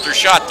shoulder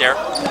shot there.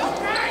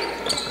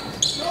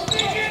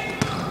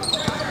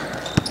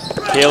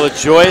 Kayla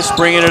Joyce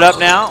bringing it up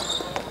now.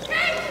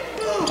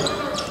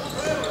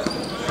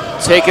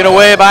 Taken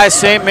away by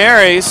St.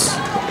 Mary's.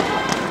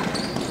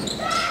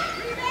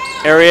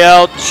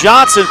 Ariel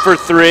Johnson for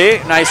 3.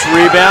 Nice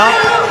rebound.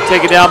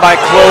 Taken down by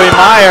Chloe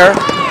Meyer.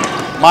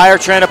 Meyer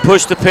trying to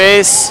push the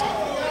pace.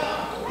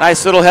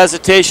 Nice little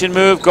hesitation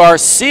move.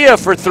 Garcia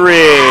for 3.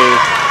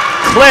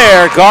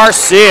 Claire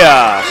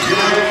Garcia.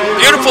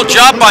 Beautiful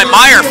job by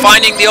Meyer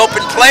finding the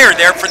open player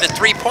there for the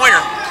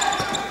three-pointer.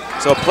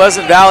 So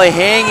Pleasant Valley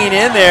hanging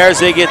in there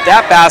as they get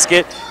that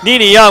basket.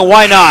 Nina Young,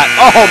 why not?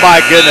 Oh my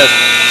goodness.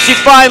 She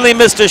finally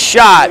missed a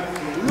shot.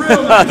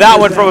 That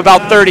one from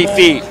about 30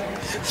 feet.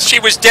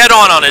 She was dead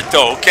on it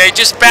though, okay?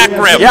 Just back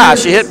rim. Yeah,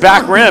 she hit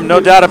back rim, no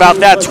doubt about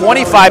that.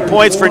 25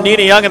 points for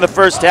Nina Young in the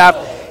first half.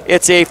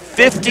 It's a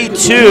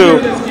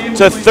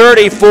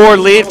 52-34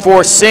 lead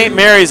for St.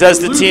 Mary's as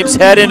the teams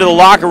head into the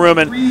locker room.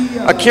 And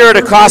Akira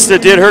DaCosta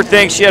did her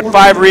thing. She had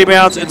 5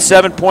 rebounds and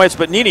 7 points,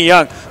 but Nina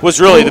Young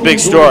was really the big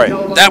story.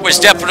 That was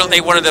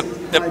definitely one of the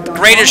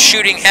greatest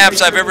shooting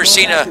halves I've ever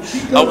seen a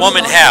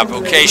woman have,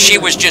 okay? She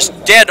was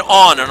just dead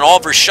on all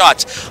of her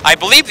shots. I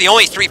believe the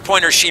only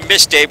three-pointer she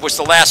missed, Dave, was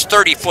the last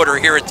 30-footer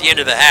here at the end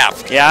of the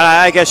half. Yeah,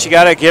 I guess you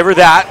got to give her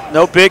that.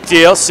 No big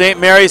deal. St.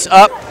 Mary's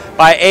up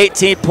by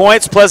 18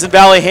 points. Pleasant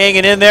Valley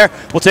hanging in there.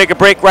 We'll take a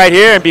break right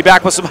here and be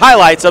back with some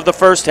highlights of the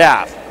first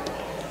half.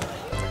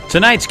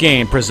 Tonight's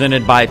game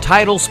presented by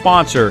title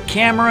sponsor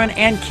Cameron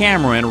and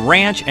Cameron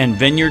Ranch and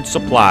Vineyard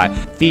Supply,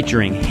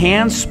 featuring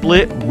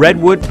hand-split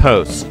redwood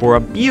posts for a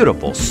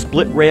beautiful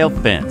split-rail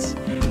fence.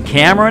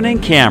 Cameron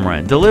and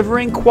Cameron,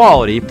 delivering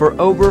quality for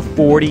over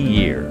 40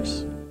 years.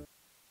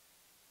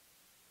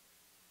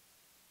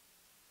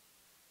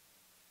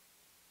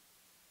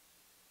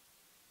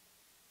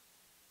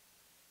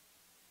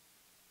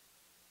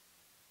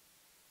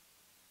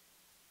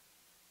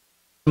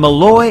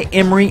 Malloy,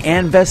 Emery,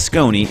 and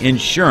Vesconi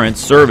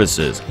Insurance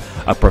Services,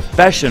 a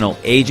professional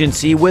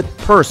agency with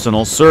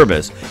personal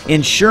service,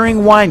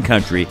 insuring wine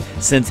country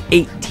since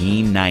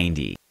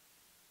 1890.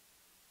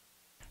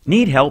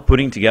 Need help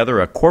putting together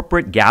a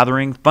corporate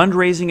gathering,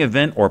 fundraising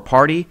event, or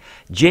party?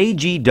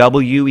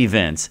 JGW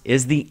Events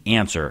is the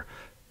answer.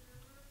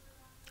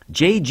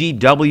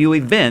 JGW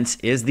Events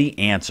is the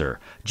answer.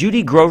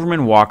 Judy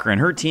Groverman Walker and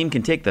her team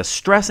can take the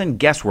stress and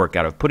guesswork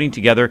out of putting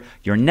together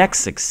your next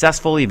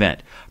successful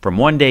event. From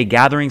one-day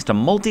gatherings to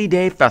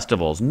multi-day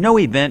festivals, no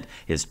event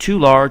is too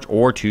large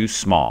or too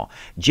small.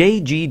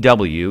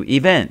 JGW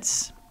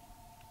Events.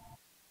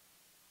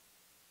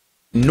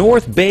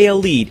 North Bay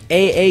Elite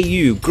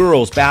AAU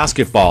girls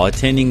basketball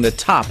attending the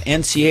top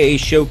NCAA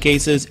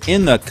showcases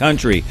in the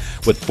country,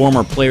 with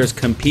former players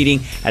competing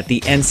at the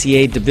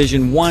NCAA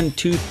Division I,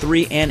 II,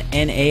 III, and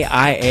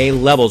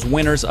NAIA levels,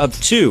 winners of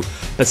 2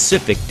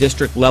 Pacific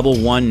District Level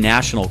 1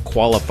 national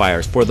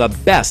qualifiers. For the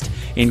best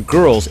in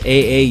girls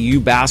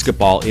AAU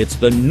basketball, it's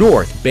the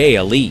North Bay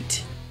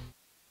Elite.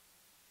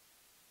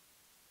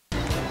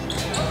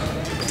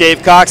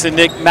 Dave Cox and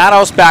Nick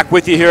Mattos back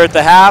with you here at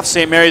the half.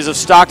 St. Mary's of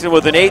Stockton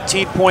with an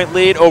 18-point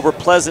lead over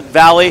Pleasant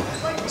Valley.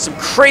 Some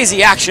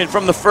crazy action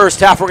from the first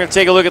half. We're going to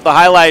take a look at the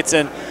highlights,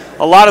 and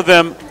a lot of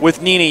them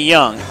with Nina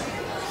Young.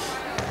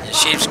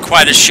 She's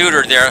quite a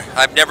shooter there.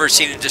 I've never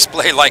seen a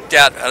display like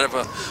that out of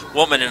a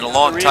woman in a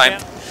long time.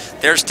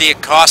 There's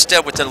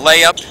DaCosta with the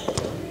layup.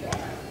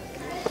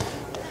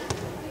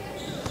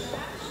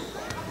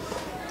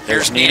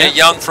 Here's Nina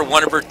Young for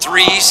one of her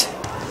threes.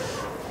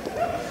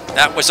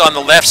 That was on the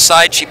left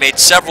side. She made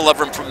several of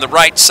them from the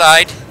right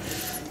side.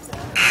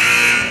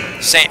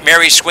 St.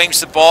 Mary swings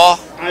the ball.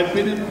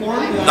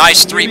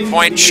 Nice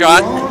three-point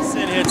shot.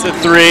 Hits a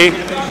 3.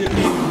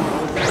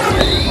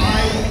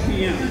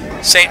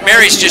 St.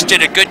 Mary's just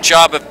did a good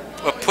job of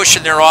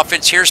pushing their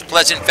offense. Here's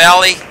Pleasant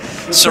Valley.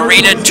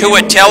 Serena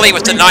Tuatelli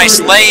with a nice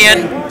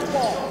lay-in.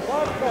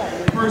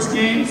 First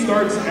game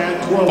starts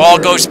at 12. Ball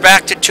goes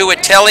back to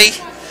Tuatelli,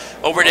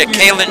 over to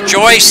Kaylin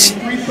Joyce,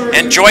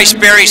 and Joyce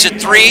buries a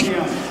 3.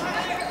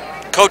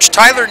 Coach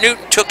Tyler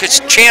Newton took his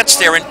chance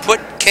there and put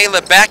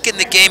Kayla back in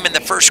the game in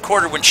the first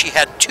quarter when she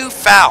had 2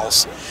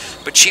 fouls,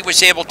 but she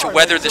was able to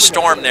weather the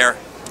storm there.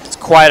 It's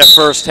quite a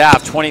first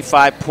half,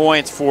 25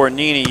 points for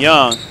Nina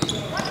Young.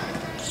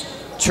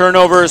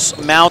 Turnovers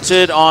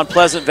mounted on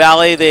Pleasant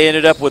Valley. They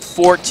ended up with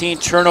 14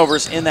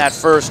 turnovers in that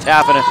first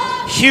half and a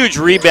huge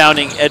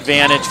rebounding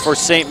advantage for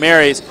St.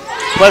 Mary's.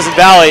 Pleasant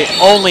Valley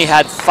only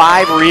had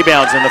 5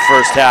 rebounds in the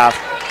first half.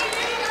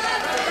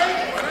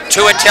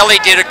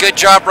 Tuatelli did a good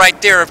job right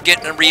there of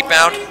getting a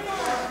rebound.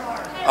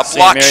 A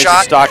block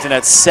shot. Stockton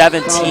had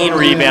 17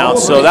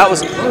 rebounds, so that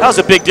was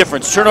a big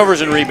difference.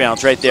 Turnovers and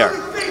rebounds right there.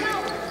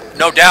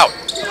 No doubt.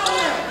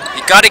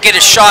 You got to get a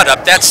shot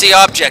up. That's the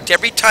object.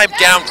 Every time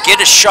down,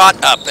 get a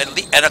shot up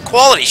and a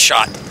quality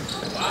shot.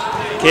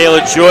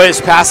 Kayla Joyce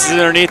passes it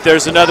underneath.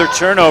 There's another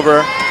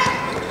turnover.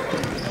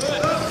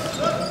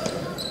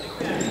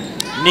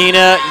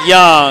 Nina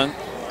Young.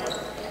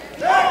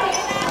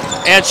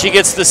 And she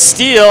gets the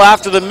steal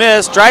after the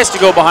miss. Tries to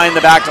go behind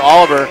the back to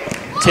Oliver.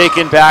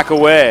 Taken back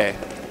away.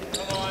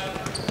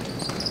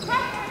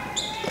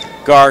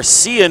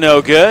 Garcia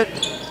no good.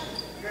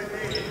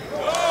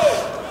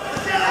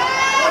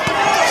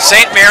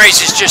 St.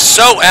 Mary's is just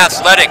so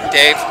athletic,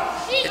 Dave.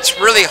 It's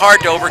really hard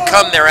to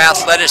overcome their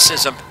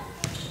athleticism.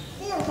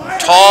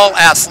 Tall,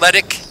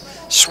 athletic,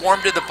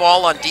 swarm to the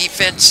ball on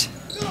defense.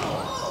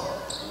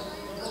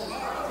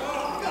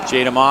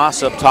 Jada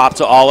Moss up top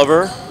to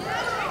Oliver.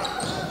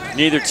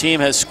 Neither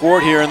team has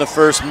scored here in the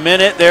first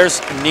minute.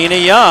 There's Nina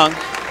Young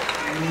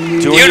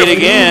doing it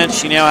again.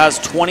 She now has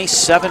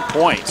 27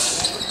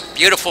 points.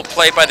 Beautiful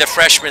play by the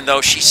freshman,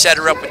 though. She set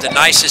her up with a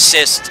nice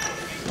assist.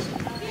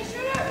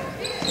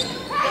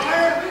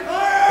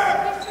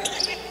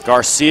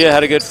 Garcia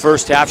had a good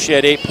first half. She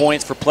had 8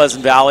 points for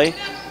Pleasant Valley.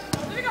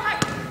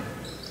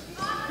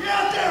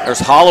 There's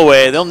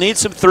Holloway. They'll need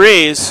some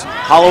threes.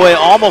 Holloway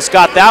almost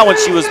got that one.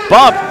 She was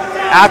bumped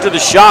after the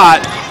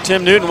shot.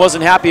 Tim Newton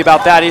wasn't happy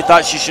about that. He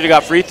thought she should have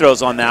got free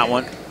throws on that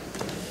one.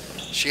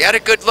 She had a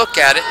good look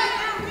at it.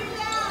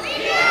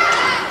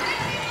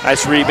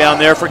 Nice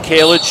rebound there for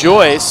Kayla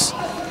Joyce.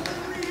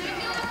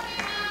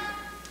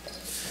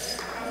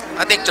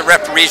 I think the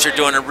referees are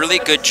doing a really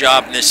good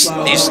job in these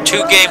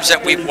 2 games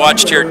that we've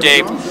watched here,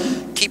 Dave,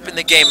 keeping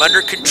the game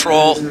under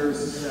control.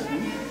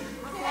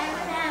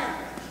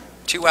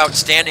 2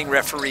 outstanding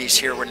referees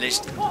here in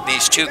these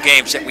 2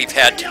 games that we've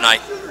had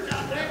tonight.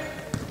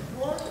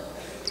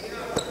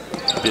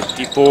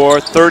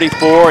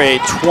 54-34, a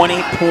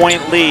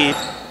 20-point lead.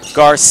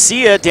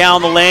 Garcia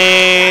down the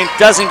lane,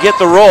 doesn't get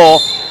the roll,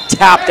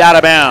 tapped out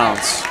of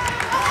bounds.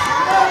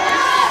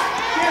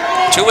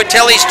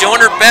 Tuatelli's doing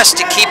her best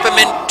to keep him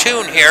in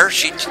tune here.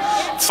 She's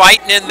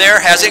fighting in there,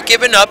 hasn't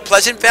given up.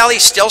 Pleasant Valley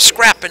still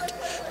scrapping,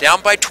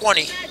 down by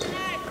 20.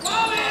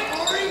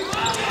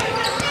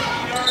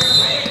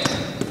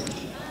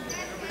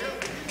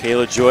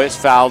 Kayla Joyce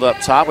fouled up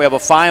top. We have a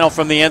final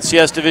from the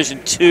NCS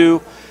Division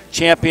II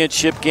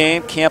championship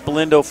game.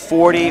 Campolindo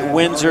 40,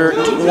 Windsor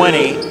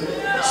 20.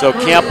 So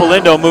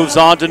Campolindo moves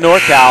on to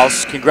North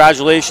House.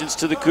 Congratulations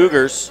to the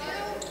Cougars.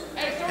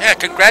 Yeah,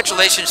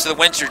 congratulations to the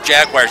Windsor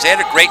Jaguars. They had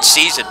a great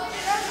season.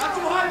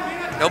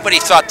 Nobody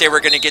thought they were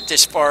going to get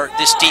this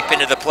deep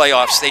into the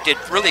playoffs. They did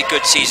really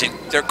good season.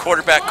 Their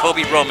quarterback,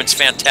 Kobe Roman's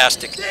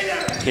fantastic.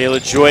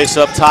 Kayla Joyce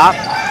up top.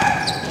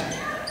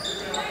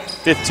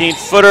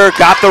 15-footer,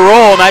 got the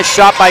roll. Nice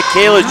shot by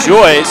Kayla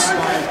Joyce.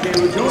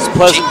 As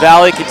Pleasant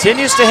Valley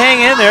continues to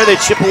hang in there. They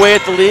chip away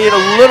at the lead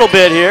a little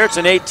bit here. It's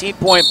an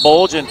 18-point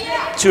bulge, and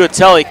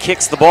Tuatelli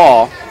kicks the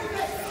ball.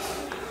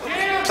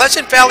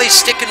 Pleasant Valley's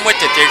sticking with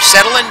it. They're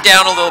settling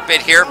down a little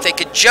bit here. If they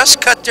could just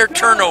cut their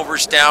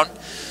turnovers down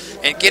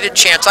and get a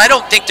chance. I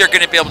don't think they're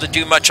going to be able to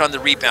do much on the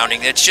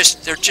rebounding. They're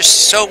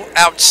just so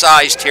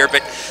outsized here,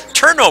 but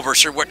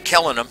turnovers are what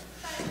killing them.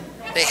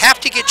 They have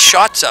to get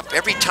shots up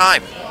every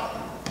time.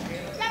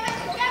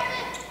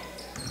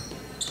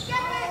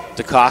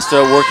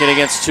 DaCosta working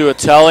against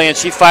Tuatelli, and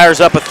she fires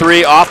up a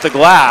 3 off the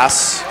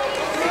glass.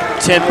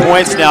 10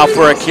 points now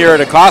for Akira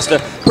DaCosta.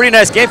 Pretty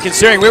nice game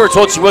considering we were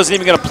told she wasn't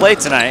even going to play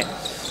tonight.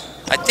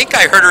 I think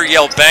I heard her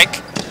yell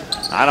bank.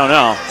 I don't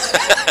know.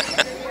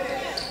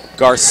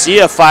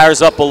 Garcia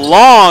fires up a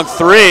long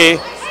 3.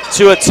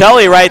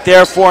 Tuatelli right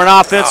there for an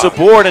offensive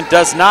board and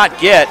does not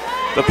get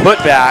the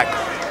putback.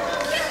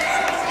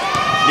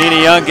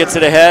 Nina Young gets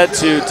it ahead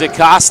to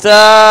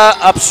DaCosta,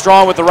 up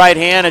strong with the right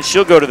hand, and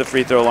she'll go to the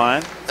free throw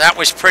line. That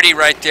was pretty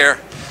right there.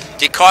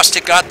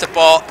 DaCosta got the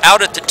ball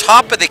out at the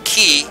top of the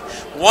key,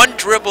 1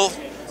 dribble,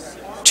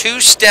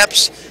 2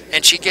 steps,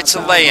 and she gets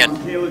a lay-in.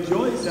 Kayla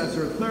Joyce, that's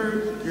her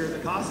third. Here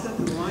at DaCosta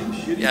to the line.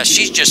 Yeah,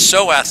 she's just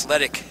so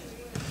athletic.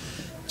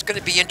 It's going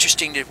to be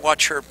interesting to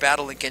watch her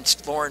battle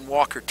against Lauren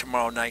Walker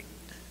tomorrow night.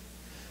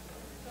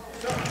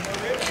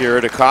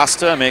 Akira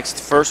DaCosta makes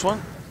the first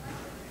one.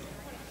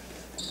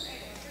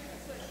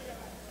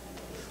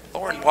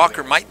 Lauren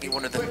Walker might be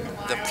one of the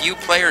few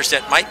players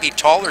that might be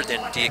taller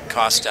than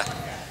DaCosta.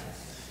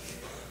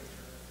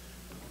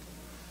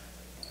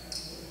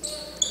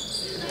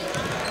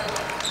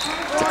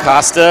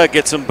 DaCosta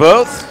gets them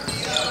both.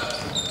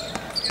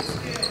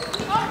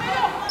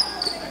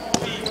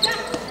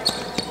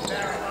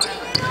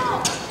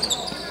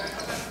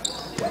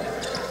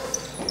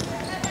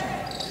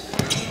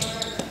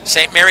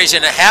 St. Mary's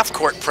in a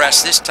half-court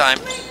press this time.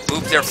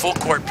 Moved their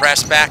full-court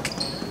press back.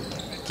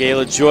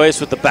 Kayla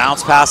Joyce with the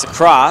bounce pass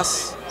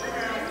across.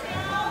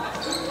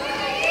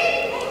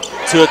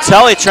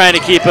 Tuatelli trying to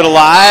keep it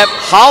alive.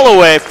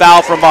 Holloway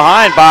foul from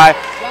behind by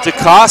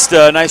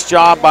DaCosta. Nice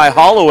job by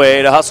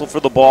Holloway to hustle for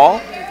the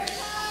ball.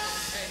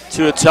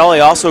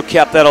 Tuatelli also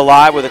kept that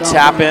alive with a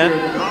tap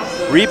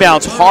in.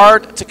 Rebounds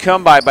hard to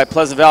come by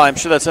Pleasant Valley. I'm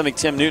sure that's something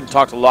Tim Newton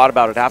talked a lot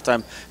about at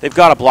halftime. They've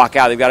got to block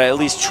out. They've got to at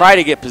least try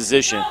to get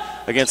position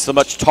against the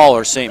much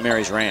taller St.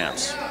 Mary's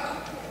Rams.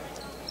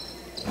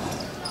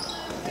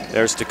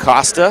 There's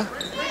DaCosta.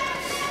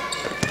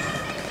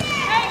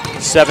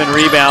 7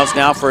 rebounds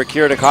now for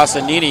Akira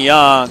DaCosta. Nina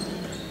Young.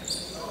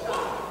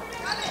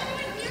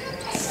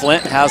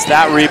 Flint has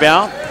that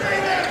rebound.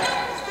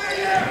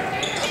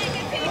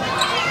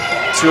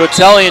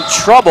 Tuatelli in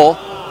trouble.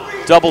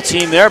 Double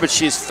team there, but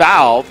she's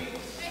fouled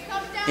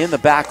in the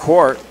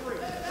backcourt.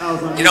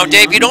 You know,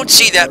 Dave, you don't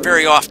see that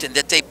very often,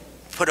 that they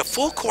put a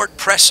full court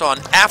press on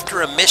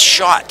after a missed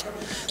shot.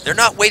 They're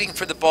not waiting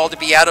for the ball to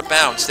be out of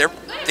bounds.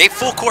 They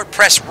full court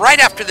press right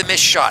after the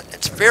missed shot.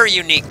 It's very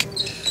unique.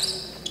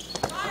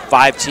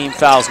 5 team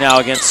fouls now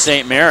against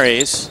St.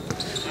 Mary's.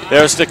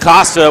 There's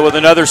DaCosta with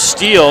another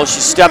steal. She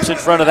steps in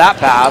front of that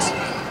pass.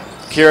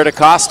 Kira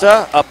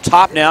DaCosta up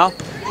top now.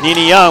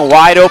 Nina Young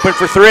wide open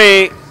for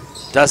 3.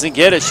 Doesn't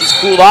get it. She's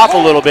cooled off a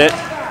little bit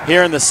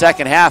here in the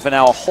second half, and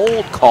now a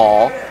hold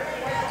call.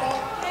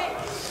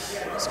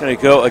 It's going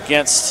to go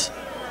against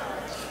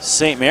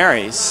St.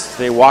 Mary's.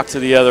 They walk to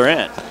the other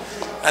end.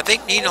 I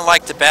think Nina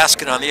liked the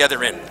basket on the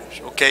other end.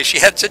 Okay, she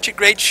had such a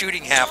great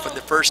shooting half in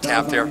the first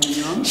half there.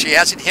 She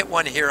hasn't hit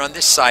one here on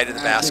this side of the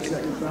basket.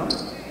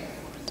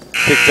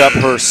 Picked up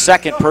her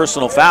second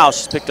personal foul.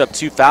 She's picked up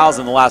 2 fouls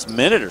in the last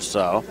minute or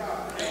so.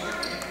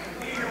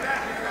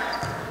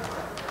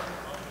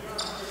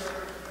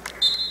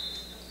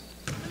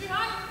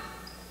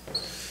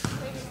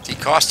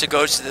 DaCosta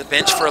goes to the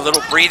bench for a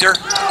little breather.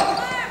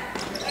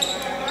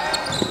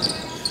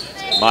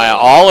 Maya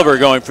Oliver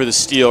going for the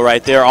steal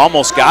right there.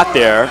 Almost got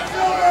there.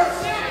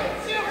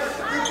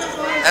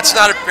 That's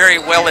not a very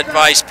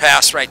well-advised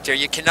pass right there.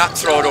 You cannot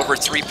throw it over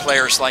 3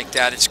 players like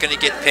that. It's going to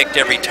get picked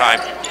every time.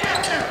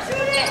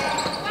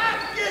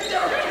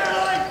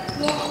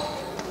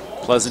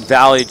 Pleasant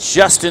Valley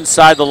just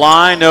inside the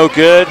line, no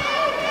good.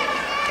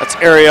 That's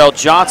Ariel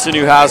Johnson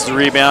who has the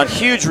rebound.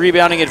 Huge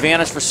rebounding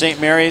advantage for St.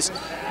 Mary's.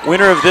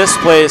 Winner of this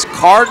plays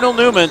Cardinal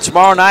Newman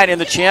tomorrow night in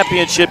the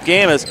championship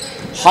game as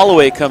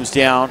Holloway comes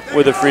down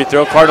with a free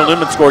throw. Cardinal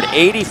Newman scored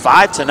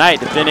 85 tonight,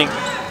 defending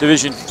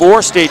Division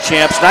IV state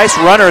champs. Nice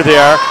runner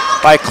there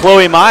by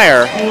Chloe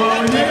Meyer.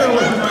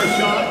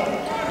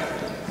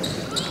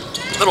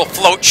 Little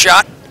float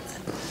shot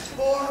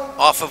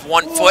off of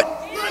 1 foot.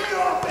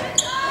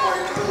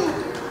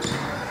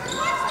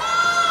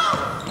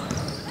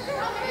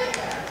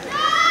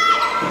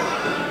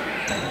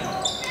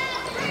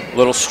 A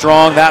little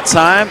strong that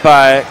time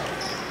by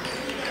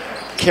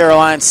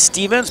Caroline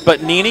Stevens,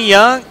 but Nina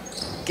Young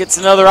gets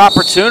another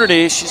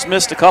opportunity. She's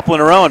missed a couple in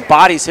a row, and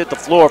bodies hit the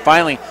floor.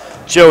 Finally,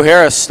 Joe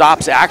Harris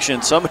stops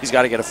action. Somebody's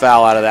got to get a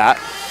foul out of that.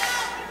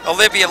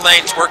 Olivia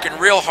Lane's working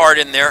real hard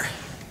in there.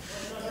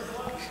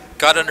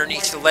 Got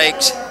underneath the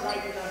legs.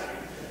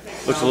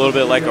 Looks a little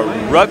bit like a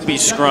rugby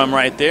scrum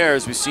right there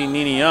as we see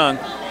Nina Young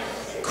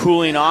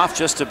cooling off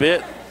just a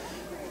bit.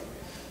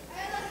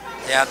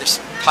 Yeah, there's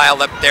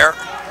piled up there.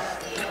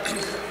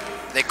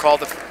 They called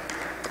the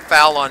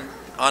foul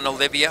on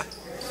Olivia.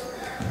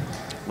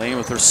 Lane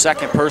with her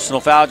second personal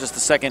foul, just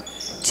the second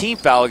team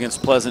foul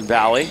against Pleasant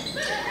Valley.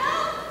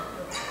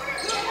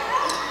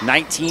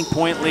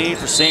 19-point lead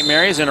for St.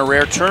 Mary's and a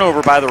rare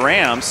turnover by the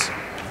Rams.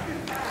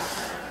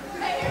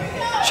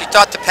 She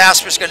thought the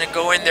pass was going to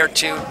go in there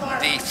to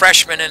the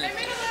freshman, and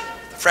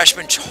the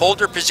freshman hold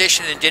her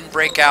position and didn't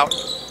break out.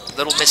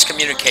 Little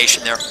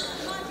miscommunication there.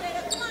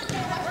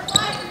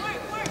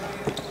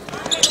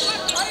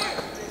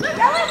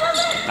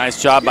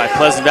 Nice job by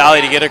Pleasant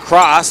Valley to get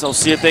across. They'll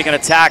see if they can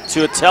attack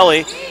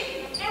Tuatelli.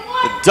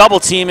 The double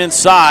team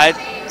inside.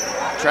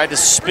 Tried to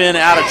spin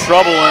out of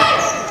trouble,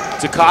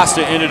 and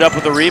DaCosta ended up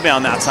with a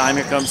rebound that time.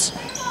 Here comes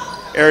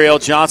Ariel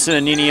Johnson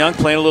and Nina Young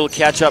playing a little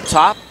catch up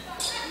top.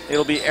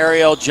 It'll be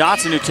Ariel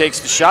Johnson who takes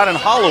the shot, and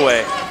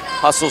Holloway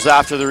hustles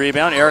after the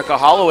rebound. Erica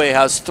Holloway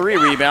has 3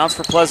 rebounds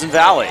for Pleasant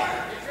Valley.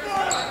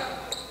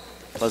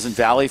 Pleasant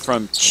Valley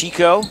from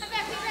Chico,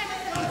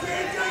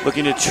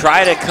 looking to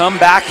try to come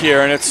back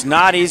here, and it's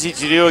not easy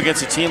to do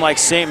against a team like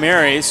St.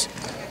 Mary's.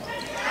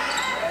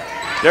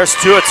 There's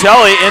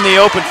Tuatelli in the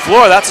open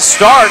floor. That's a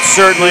start,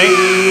 certainly.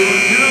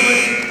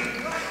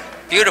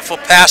 Beautiful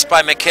pass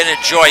by McKenna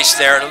Joyce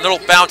there. A little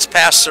bounce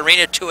pass.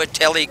 Serena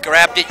Tuateli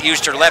grabbed it,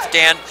 used her left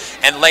hand,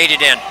 and laid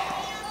it in.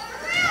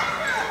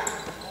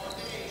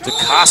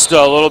 DaCosta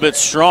a little bit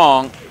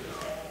strong.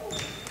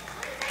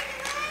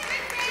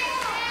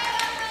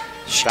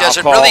 She does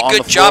a really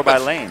good job by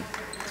of Lane.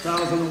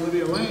 Fouls on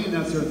Olivia Lane,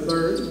 that's her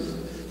third.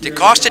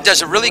 DaCosta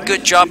does a really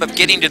good job of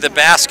getting to the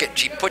basket.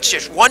 She puts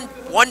just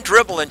one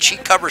dribble and she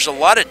covers a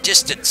lot of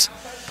distance.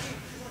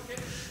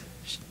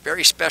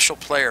 Very special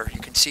player. You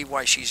can see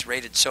why she's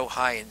rated so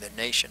high in the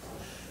nation.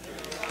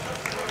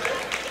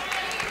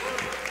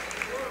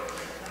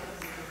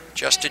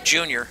 Just a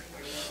junior.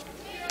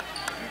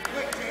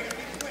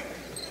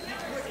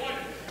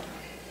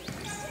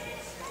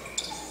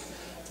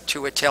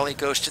 Tuateli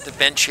goes to the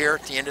bench here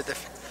at the end of the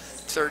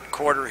third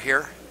quarter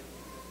here.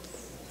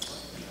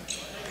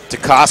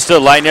 DaCosta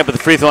lighting up at the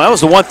free throw line. That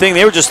was the one thing.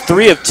 They were just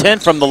 3 of 10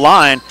 from the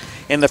line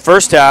in the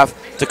first half.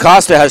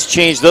 DaCosta has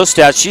changed those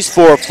stats. She's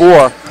 4 of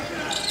 4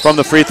 from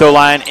the free throw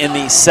line in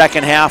the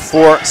second half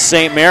for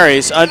St.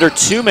 Mary's. Under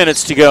 2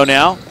 minutes to go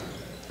now.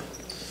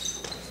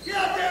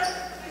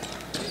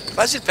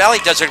 Pleasant Valley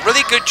does a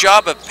really good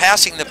job of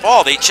passing the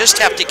ball. They just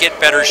have to get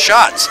better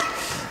shots.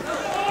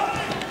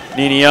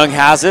 Nina Young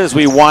has it as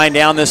we wind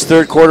down this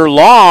third quarter.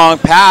 Long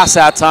pass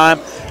that time.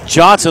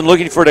 Johnson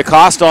looking for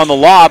DaCosta on the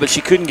lob, but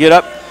she couldn't get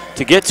up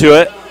to get to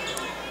it.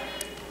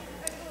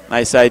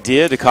 Nice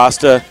idea.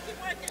 DaCosta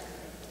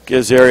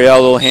gives Ariel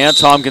a little hand.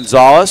 Tom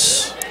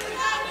Gonzalez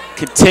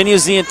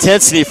continues the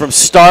intensity from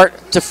start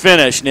to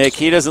finish, Nick.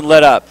 He doesn't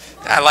let up.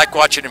 I like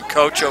watching him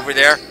coach over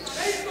there.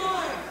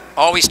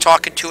 Always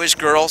talking to his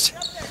girls.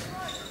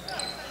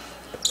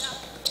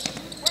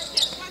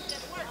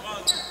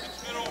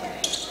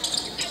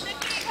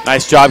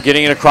 Nice job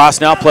getting it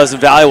across now. Pleasant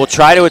Valley will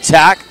try to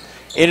attack.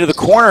 Into the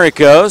corner it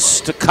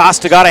goes.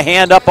 DaCosta got a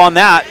hand up on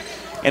that,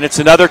 and it's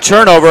another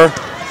turnover.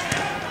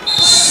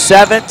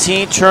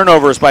 17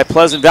 turnovers by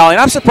Pleasant Valley.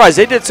 And I'm surprised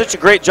they did such a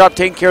great job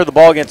taking care of the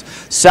ball against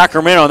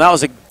Sacramento, and that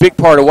was a big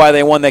part of why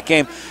they won that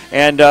game.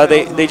 And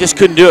they just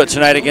couldn't do it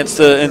tonight against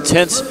the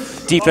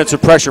intense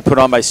defensive pressure put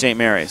on by St.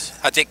 Mary's.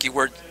 I think you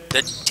were the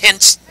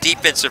intense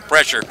defensive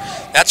pressure.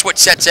 That's what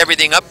sets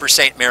everything up for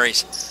St.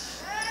 Mary's.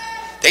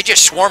 They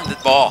just swarmed the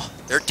ball.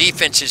 Their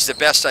defense is the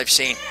best I've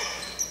seen.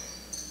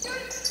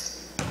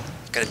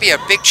 It's going to be a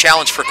big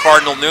challenge for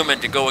Cardinal Newman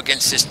to go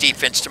against this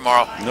defense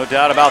tomorrow. No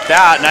doubt about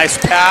that. Nice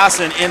pass,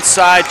 and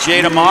inside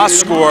Jada Moss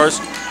scores.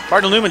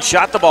 Cardinal Newman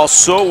shot the ball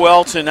so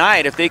well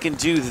tonight. If they can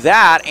do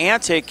that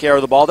and take care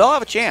of the ball, they'll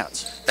have a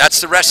chance.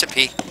 That's the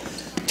recipe.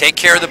 Take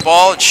care of the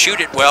ball and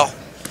shoot it well.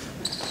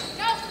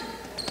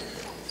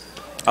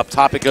 Up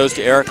top it goes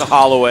to Erica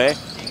Holloway.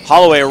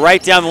 Holloway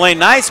right down the lane.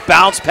 Nice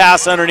bounce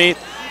pass underneath.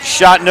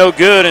 Shot no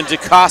good, and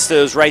DaCosta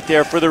is right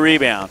there for the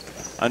rebound.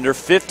 Under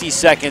 50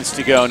 seconds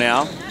to go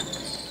now.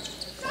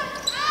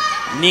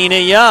 Nina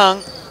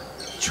Young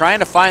trying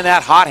to find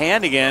that hot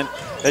hand again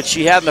that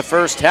she had in the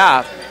first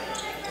half.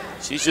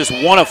 She's just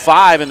 1 of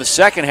 5 in the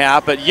second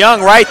half, but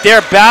Young right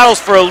there battles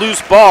for a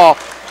loose ball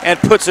and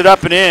puts it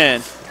up and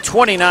in.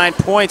 29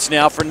 points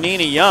now for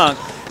Nina Young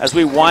as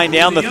we wind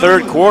down the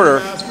third quarter.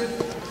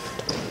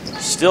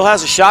 Still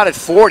has a shot at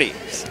 40.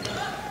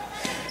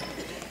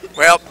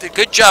 Well,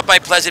 good job by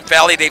Pleasant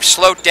Valley. They've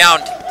slowed down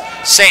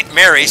St.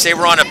 Mary's. They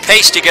were on a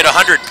pace to get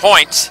 100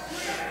 points.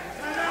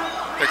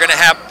 They're going to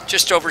have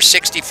just over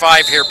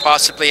 65 here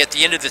possibly at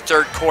the end of the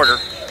third quarter.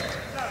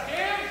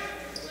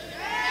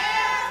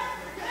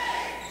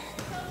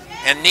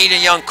 And Nina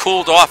Young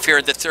cooled off here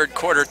in the third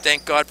quarter.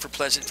 Thank God for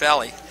Pleasant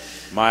Valley.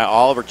 Maya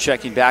Oliver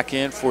checking back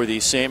in for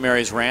the St.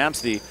 Mary's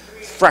Rams, the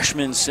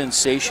freshman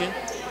sensation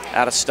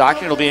out of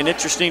Stockton. It'll be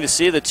interesting to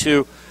see the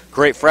two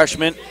great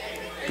freshmen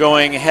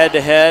going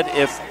head-to-head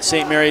if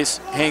St. Mary's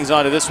hangs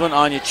on to this one.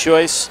 Anya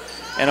Choice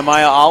and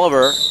Amaya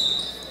Oliver.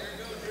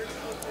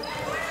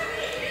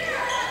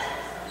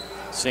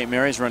 St.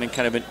 Mary's running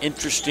kind of an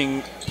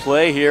interesting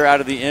play here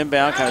out of the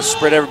inbound, kind of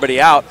spread everybody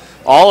out.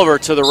 Oliver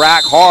to the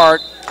rack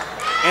hard,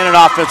 and an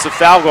offensive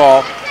foul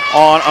call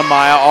on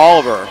Amaya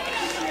Oliver.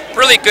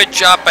 Really good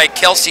job by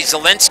Kelsey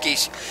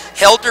Zielinski.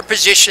 Held her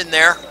position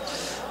there.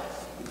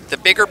 The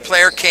bigger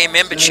player came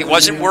in, but she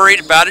wasn't worried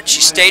about it.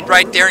 She stayed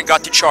right there and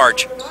got the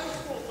charge.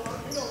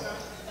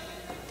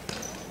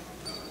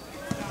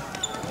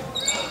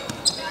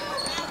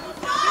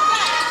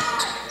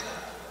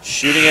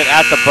 Shooting it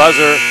at the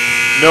buzzer,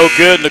 no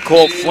good,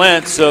 Nicole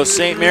Flint. So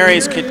St.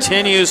 Mary's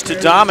continues to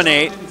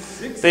dominate.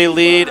 They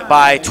lead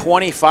by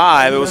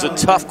 25. It was a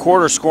tough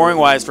quarter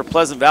scoring-wise for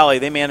Pleasant Valley.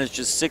 They managed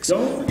just 6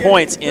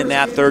 points in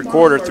that third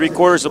quarter. 3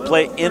 quarters of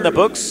play in the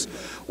books.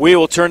 We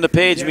will turn the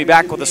page and be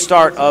back with the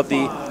start of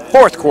the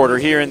fourth quarter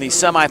here in the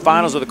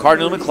semifinals of the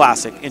Cardinal Newman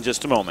Classic in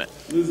just a moment.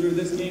 Loser of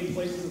this game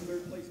plays for the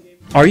third place game.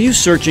 Are you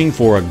searching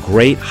for a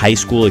great high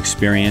school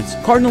experience?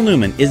 Cardinal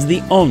Newman is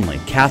the only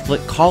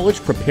Catholic college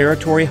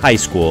preparatory high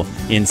school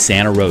in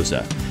Santa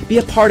Rosa. Be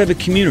a part of a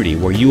community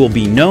where you will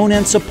be known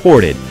and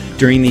supported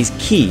during these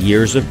key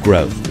years of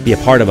growth. Be a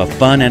part of a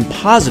fun and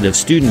positive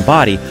student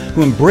body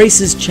who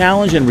embraces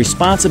challenge and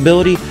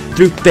responsibility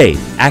through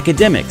faith,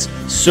 academics,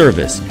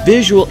 service,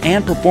 visual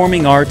and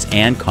performing arts,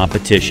 and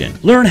competition.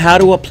 Learn how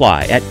to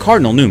apply at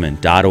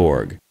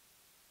cardinalnewman.org.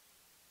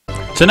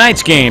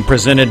 Tonight's game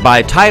presented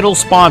by title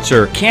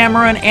sponsor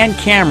Cameron and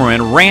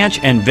Cameron Ranch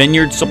and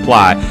Vineyard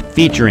Supply,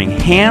 featuring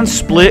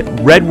hand-split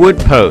redwood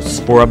posts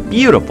for a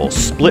beautiful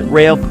split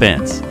rail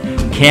fence.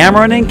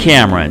 Cameron and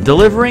Cameron,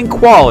 delivering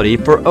quality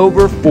for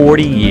over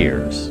 40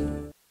 years.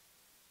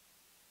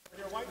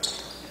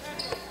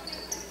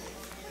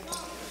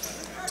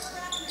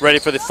 Ready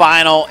for the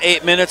final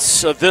 8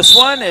 minutes of this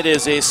one. It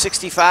is a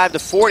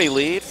 65-40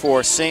 lead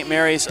for St.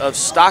 Mary's of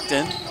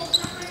Stockton.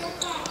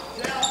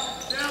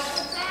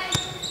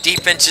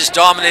 Defense has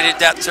dominated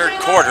that third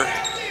quarter.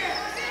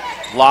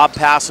 Lob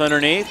pass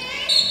underneath.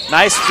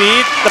 Nice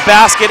feed, the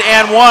basket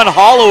and one.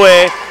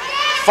 Holloway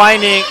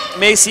finding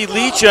Macy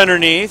Leach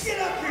underneath.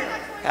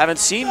 Haven't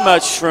seen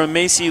much from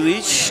Macy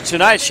Leach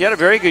tonight. She had a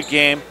very good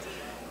game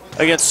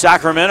against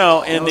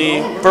Sacramento in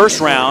the first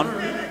round.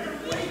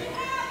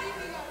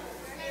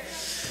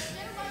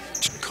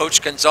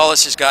 Coach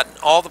Gonzalez has gotten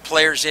all the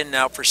players in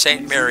now for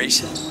St.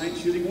 Mary's.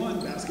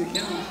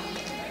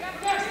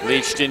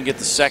 Leach didn't get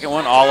the second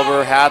one.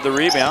 Oliver had the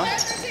rebound.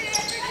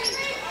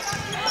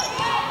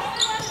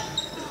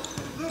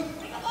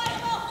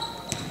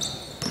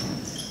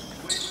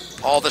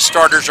 All the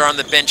starters are on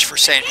the bench for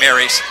St.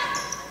 Mary's.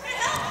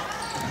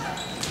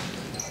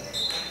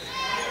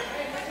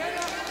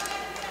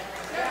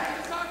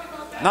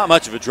 Not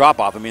much of a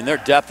drop-off. I mean, their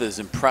depth is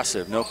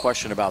impressive, no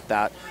question about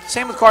that.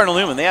 Same with Cardinal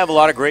Newman. They have a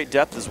lot of great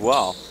depth as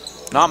well.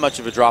 Not much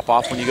of a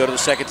drop-off when you go to the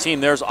second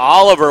team. There's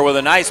Oliver with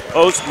a nice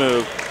post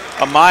move.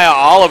 Amaya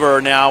Oliver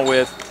now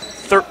with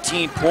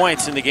 13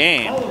 points in the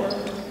game.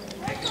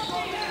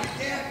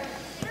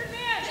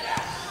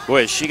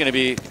 Boy, is she going to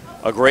be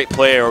a great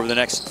player over the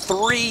next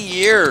 3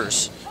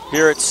 years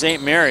here at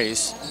St.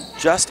 Mary's.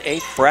 Just a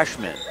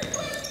freshman.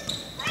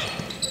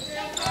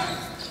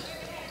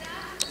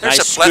 There's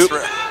Nice a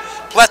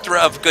plethora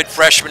of good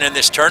freshmen in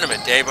this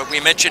tournament, Dave, but we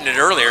mentioned it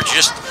earlier.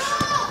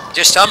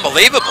 Just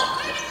unbelievable.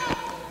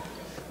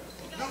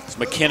 It's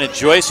McKenna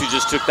Joyce who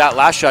just took that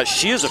last shot.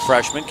 She is a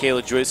freshman.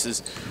 Kayla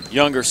Joyce's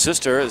younger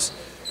sister. As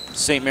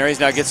St. Mary's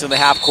now gets in the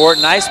half court.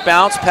 Nice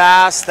bounce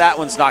pass. That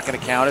one's not going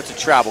to count. It's a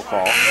travel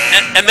call.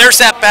 And there's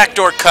that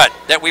backdoor cut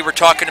that we were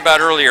talking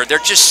about earlier. They're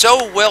just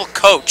so well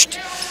coached.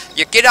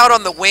 You get out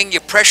on the wing,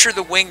 you pressure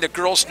the wing. The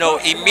girls know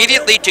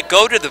immediately to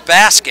go to the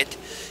basket,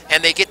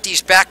 and they get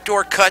these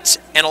backdoor cuts,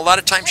 and a lot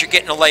of times you're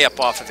getting a layup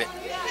off of it.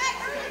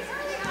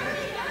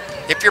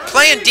 If you're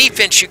playing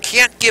defense, you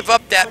can't give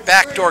up that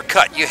backdoor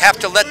cut. You have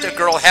to let the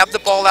girl have the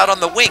ball out on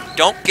the wing.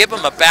 Don't give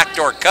them a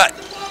backdoor cut.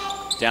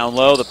 Down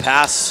low, the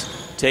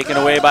pass taken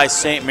away by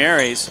St.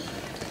 Mary's.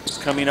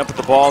 Coming up with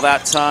the ball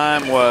that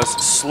time was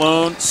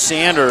Sloan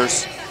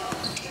Sanders,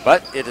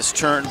 but it is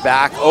turned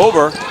back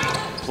over.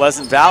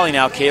 Pleasant Valley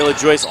now. Kayla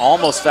Joyce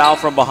almost fouled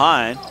from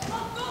behind.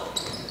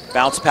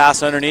 Bounce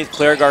pass underneath.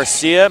 Claire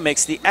Garcia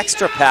makes the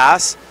extra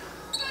pass.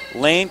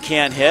 Lane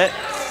can't hit.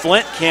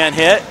 Flint can't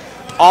hit.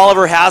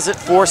 Oliver has it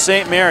for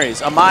St.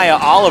 Mary's. Amaya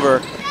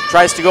Oliver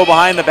tries to go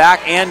behind the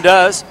back and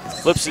does.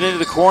 Flips it into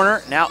the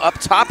corner. Now up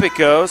top it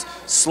goes.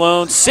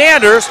 Sloan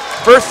Sanders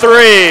for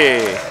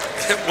three.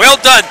 Well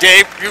done,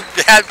 Dave. You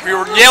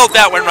nailed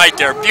that one right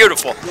there.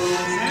 Beautiful.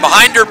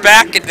 Behind her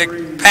back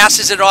and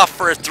passes it off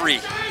for a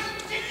three.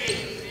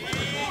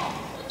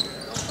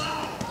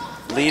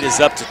 Lead is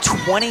up to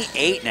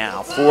 28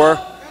 now for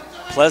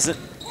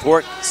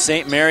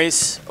St.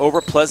 Mary's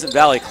over Pleasant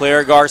Valley.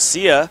 Claire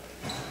Garcia.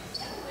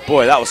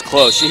 Boy, that was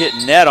close. She hit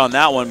net on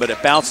that one, but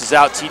it bounces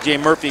out. TJ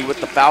Murphy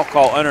with the foul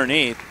call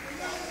underneath.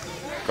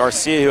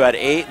 Garcia, who had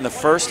 8 in the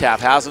first half,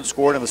 hasn't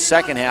scored in the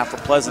second half for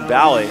Pleasant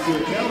Valley.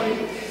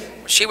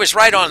 She was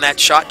right on that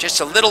shot,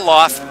 just a little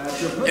off.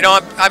 You know,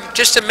 I'm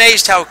just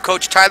amazed how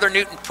Coach Tyler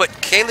Newton put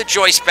Kayla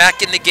Joyce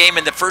back in the game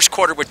in the first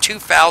quarter with 2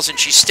 fouls, and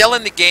she's still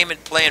in the game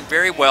and playing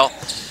very well.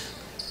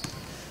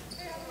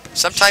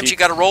 Sometimes you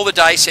got to roll the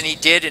dice, and he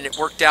did, and it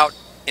worked out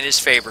in his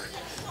favor.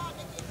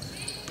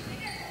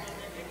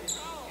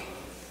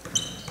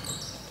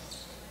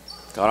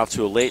 Got off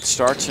to a late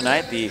start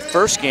tonight. The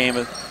first game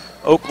of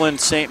Oakland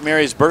St.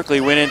 Mary's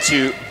Berkeley went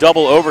into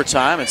double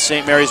overtime, and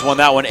St. Mary's won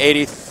that one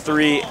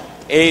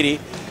 83-80.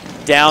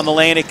 Down the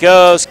lane it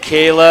goes.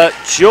 Kayla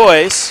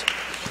Joyce.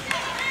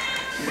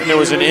 And there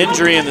was an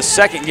injury in the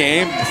second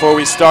game before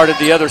we started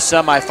the other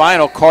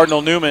semifinal.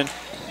 Cardinal Newman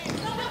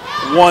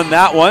won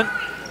that one.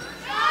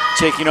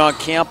 Taking on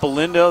Camp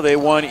Lindo, they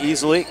won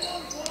easily.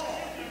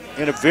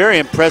 And a very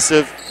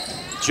impressive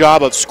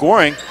job of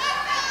scoring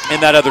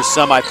in that other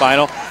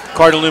semifinal.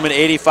 Cardinal Newman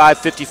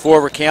 85-54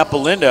 over Camp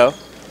Lindo.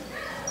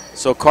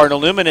 So Cardinal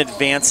Newman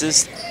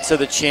advances to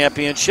the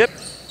championship.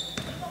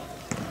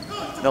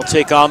 They'll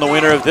take on the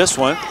winner of this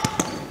one.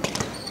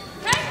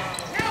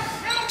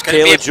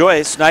 Kayla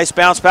Joyce, nice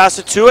bounce pass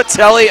to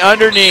Tuatelli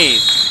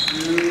underneath.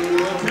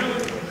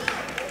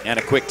 And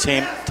a quick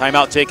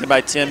timeout taken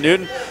by Tim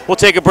Newton. We'll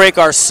take a break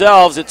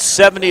ourselves. It's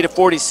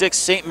 70-46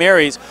 St.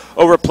 Mary's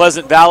over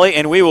Pleasant Valley,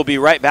 and we will be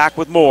right back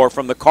with more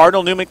from the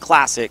Cardinal Newman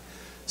Classic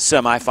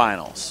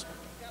semifinals.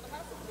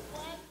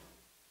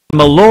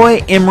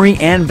 Malloy, Emery,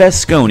 and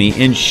Vesconi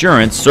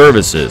Insurance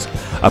Services,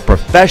 a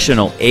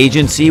professional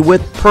agency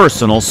with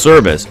personal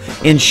service,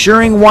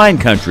 insuring wine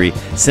country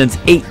since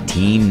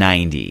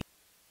 1890.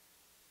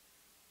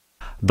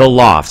 The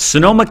Loft,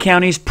 Sonoma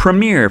County's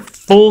premier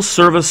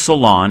full-service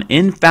salon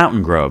in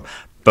Fountain Grove,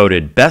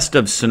 voted Best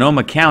of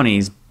Sonoma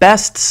County's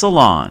Best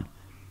Salon.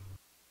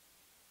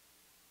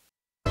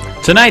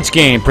 Tonight's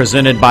game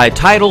presented by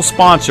title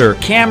sponsor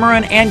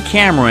Cameron and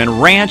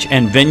Cameron Ranch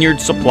and Vineyard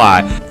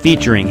Supply,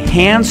 featuring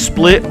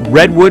hand-split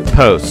redwood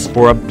posts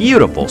for a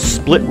beautiful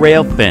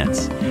split-rail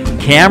fence.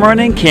 Cameron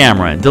and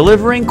Cameron,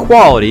 delivering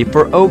quality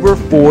for over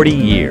 40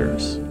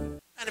 years.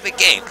 Kind of a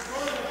game.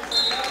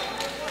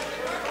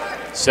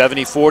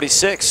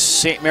 70-46,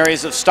 St.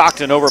 Mary's of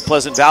Stockton over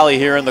Pleasant Valley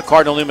here in the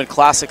Cardinal Newman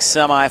Classic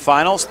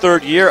semifinals.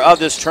 Third year of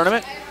this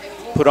tournament,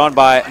 put on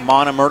by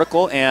Mona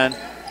Myrtle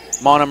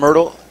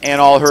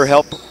and all her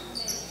help.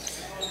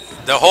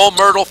 The whole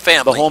Myrtle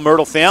family. The whole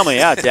Myrtle family,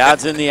 yeah.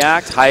 Dad's in the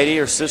act, Heidi,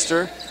 her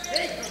sister.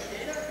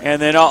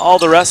 And then all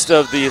the rest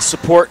of the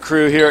support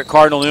crew here at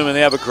Cardinal Newman.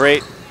 They have a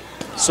great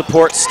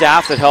support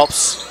staff that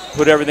helps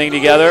put everything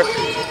together.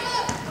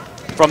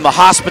 From the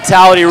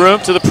hospitality room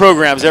to the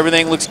programs,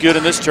 everything looks good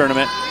in this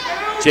tournament.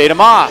 Jada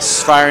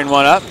Moss firing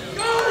one up.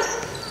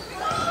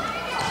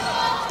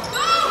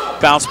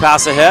 Bounce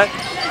pass ahead.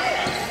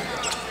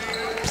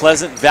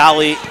 Pleasant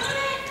Valley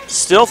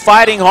still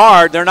fighting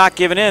hard. They're not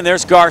giving in.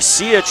 There's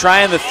Garcia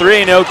trying the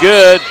three, no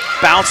good.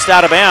 Bounced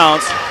out of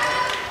bounds.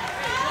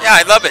 Yeah,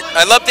 I love it.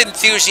 I love the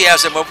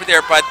enthusiasm over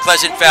there by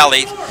Pleasant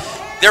Valley.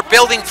 They're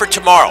building for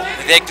tomorrow.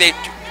 They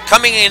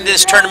coming into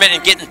this tournament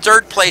and getting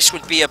third place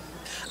would be a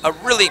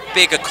really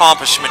big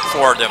accomplishment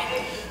for them.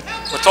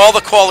 With all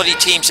the quality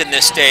teams in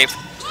this, Dave,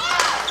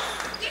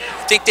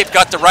 I think they've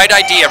got the right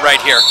idea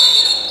right here.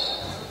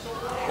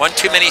 One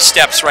too many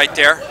steps right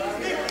there.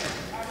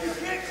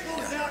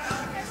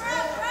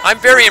 I'm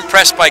very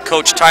impressed by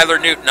Coach Tyler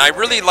Newton. I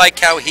really like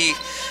how he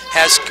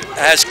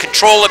has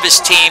control of his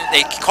team.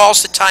 He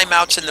calls the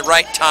timeouts in the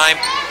right time.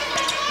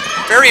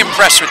 Very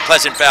impressed with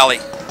Pleasant Valley.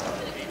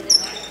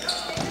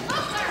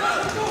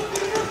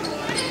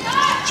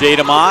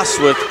 Jada Moss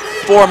with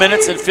 4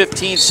 minutes and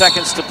 15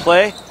 seconds to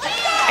play,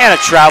 and a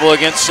travel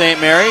against St.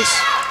 Mary's.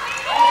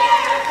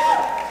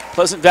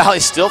 Pleasant Valley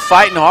still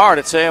fighting hard,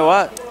 I tell you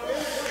what.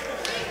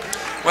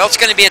 Well, it's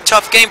going to be a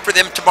tough game for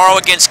them tomorrow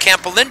against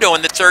Campolindo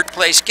in the third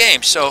place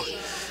game. So,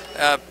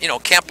 you know,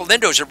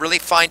 Campolindo is a really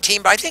fine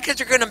team, but I think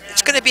it's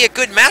going to be a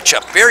good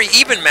matchup, very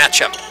even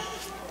matchup.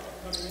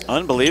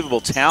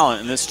 Unbelievable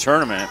talent in this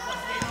tournament.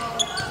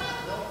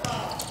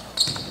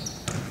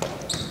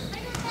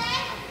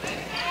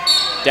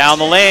 Down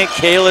the lane,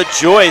 Kayla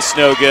Joyce,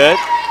 no good.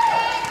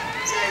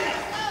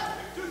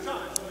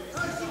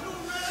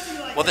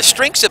 Well, the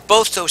strengths of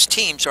both those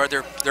teams are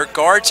their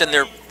guards and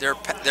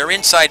their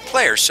inside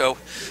players. So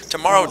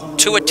tomorrow,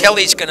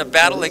 Tuatelli's going to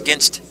battle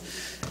against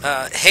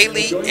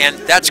Haley, and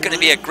that's going to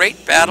be a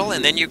great battle.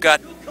 And then you've got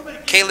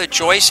Kayla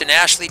Joyce and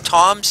Ashley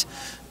Toms.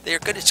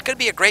 It's going to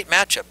be a great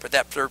matchup for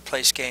that third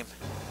place game.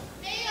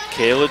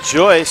 Kayla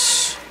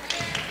Joyce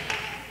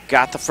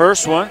got the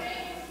first one.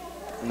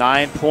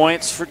 9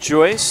 points for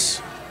Joyce.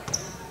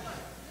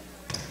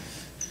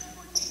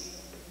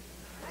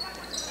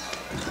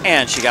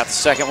 And she got the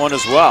second one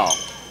as well.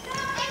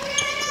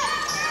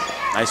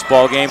 Nice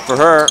ball game for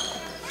her.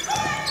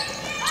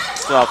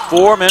 Still have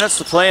 4 minutes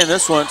to play in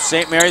this one.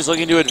 St. Mary's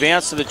looking to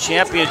advance to the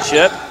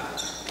championship.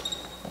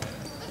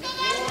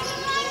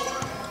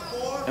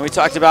 And we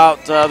talked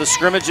about the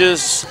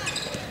scrimmages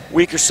a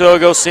week or so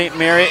ago. St.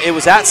 Mary, it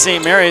was at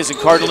St. Mary's, and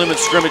Cardinal Newman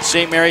scrimmaged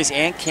St. Mary's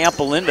and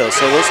Campolindo.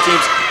 So those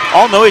teams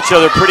all know each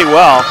other pretty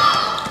well.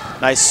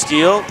 Nice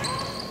steal.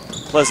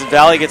 Pleasant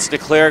Valley gets to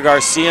declare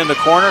Garcia in the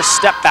corner.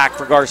 Step back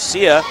for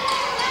Garcia.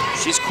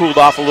 She's cooled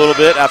off a little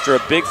bit after a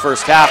big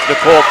first half.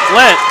 Nicole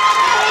Flint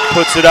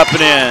puts it up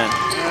and in.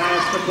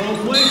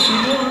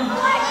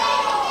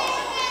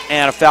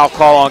 And a foul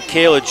call on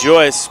Kayla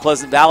Joyce.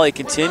 Pleasant Valley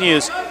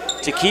continues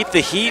to keep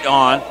the heat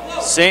on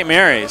St.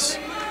 Mary's.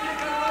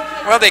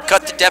 Well, they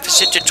cut the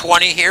deficit to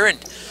 20 here, and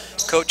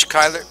Coach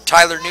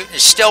Tyler Newton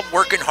is still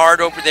working hard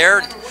over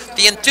there.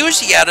 The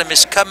enthusiasm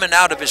is coming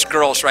out of his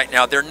girls right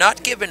now. They're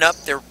not giving up.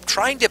 They're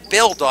trying to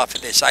build off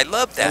of this. I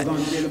love that. I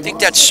think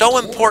that's so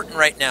important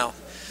right now.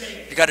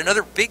 You got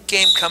another big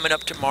game coming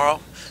up tomorrow.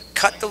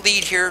 Cut the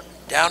lead here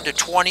down to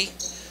 20.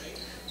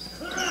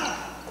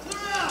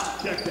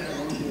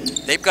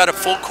 They've got a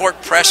full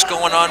court press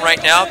going on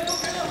right now.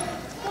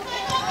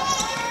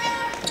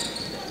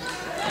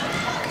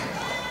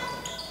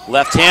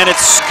 Left-handed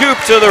scoop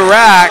to the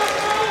rack.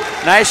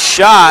 Nice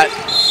shot.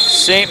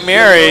 St.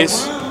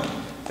 Mary's.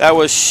 That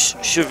was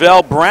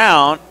Chevelle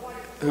Brown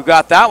who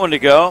got that one to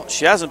go.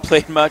 She hasn't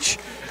played much,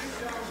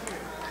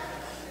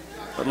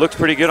 but looked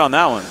pretty good on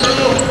that one.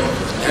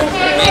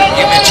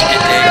 You mentioned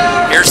it,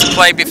 Dave. Here's the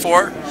play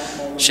before.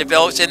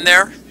 Chevelle's in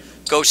there.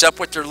 Goes up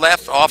with her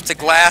left, off the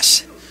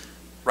glass,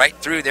 right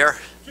through there.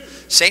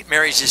 St.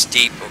 Mary's is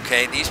deep,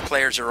 okay? These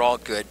players are all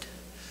good.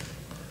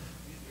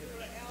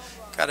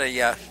 Got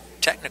a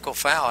technical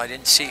foul. I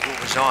didn't see who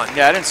was on.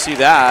 Yeah, I didn't see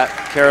that.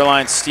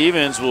 Caroline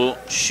Stevens will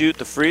shoot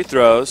the free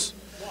throws.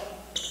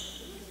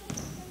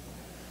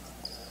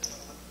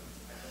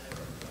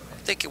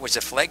 I think it was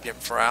a flagrant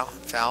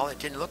foul. It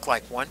didn't look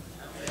like one.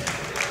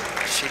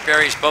 She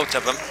buries both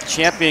of them.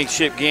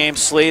 Championship game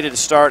slated to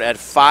start at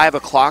 5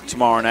 o'clock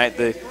tomorrow night.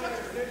 The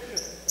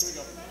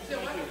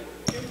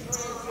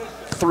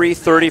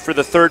 3:30 for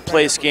the third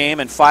place game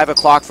and 5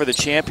 o'clock for the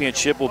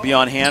championship will be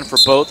on hand for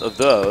both of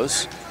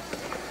those.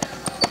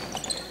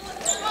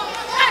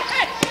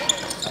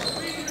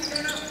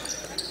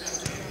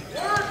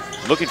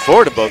 Looking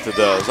forward to both of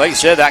those. Like you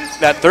said,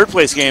 that third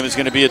place game is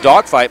going to be a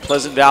dogfight.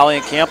 Pleasant Valley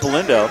and Camp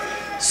Lindo.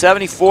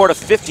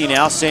 74-50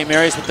 now. St.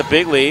 Mary's with the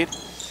big lead.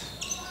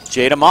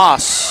 Jada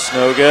Moss,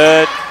 no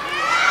good.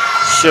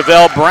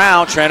 Chevelle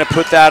Brown trying to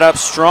put that up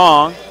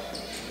strong.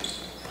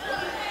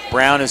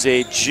 Brown is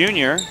a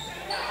junior.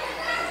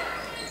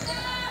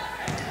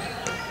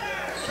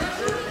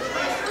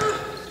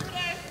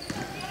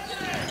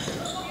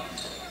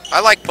 I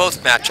like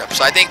both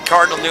matchups. I think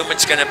Cardinal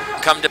Newman's going to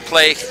come to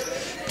play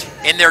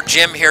in their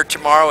gym here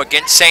tomorrow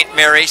against St.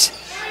 Mary's.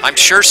 I'm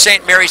sure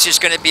St. Mary's is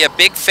going to be a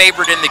big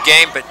favorite in the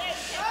game, but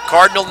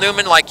Cardinal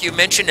Newman, like you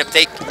mentioned, if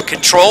they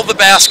control the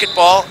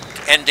basketball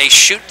and they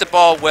shoot the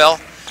ball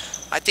well,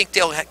 I think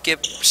they'll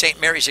give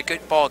St. Mary's a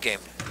good ball game.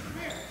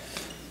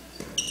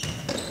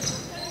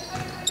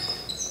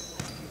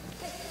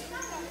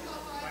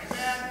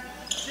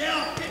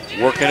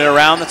 Working it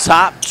around the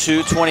top,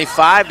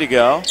 2:25 to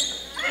go.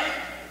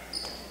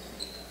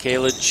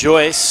 Kayla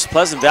Joyce,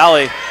 Pleasant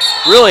Valley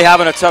really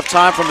having a tough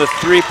time from the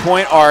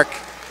three-point arc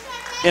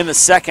in the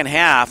second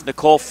half.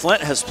 Nicole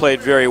Flint has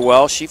played very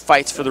well. She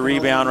fights for the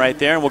rebound right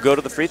there and will go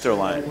to the free throw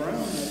line.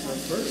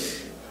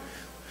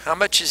 How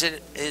much is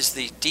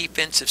the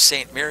defense of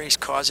St. Mary's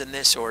causing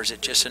this, or is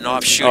it just an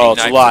off-shooting night? Oh,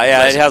 it's a lot.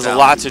 Yeah, it has a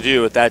lot to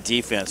do with that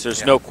defense.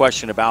 There's no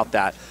question about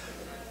that.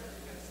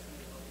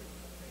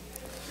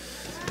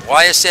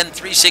 YSN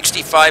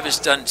 365 has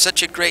done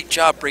such a great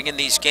job bringing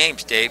these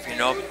games, Dave. You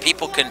know,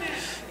 people can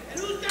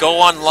go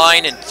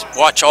online and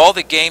watch all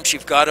the games.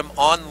 You've got them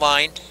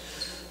online.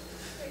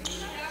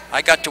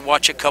 I got to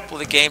watch a couple of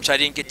the games I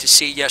didn't get to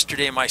see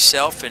yesterday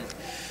myself, and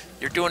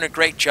you're doing a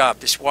great job.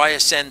 This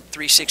YSN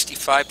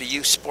 365, the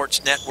Youth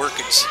Sports Network,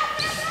 it's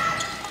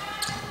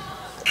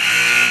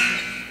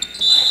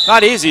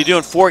not easy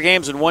doing 4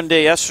 games in one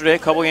day yesterday, a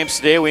couple games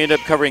today. We ended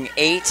up covering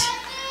 8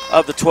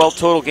 of the 12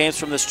 total games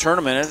from this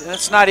tournament. And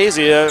it's not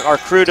easy. Our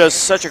crew does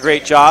such a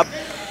great job.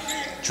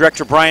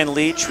 Director Brian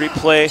Leach,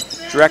 replay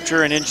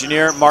director and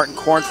engineer Martin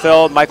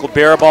Kornfeld, Michael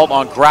Barabalt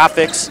on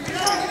graphics,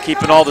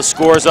 keeping all the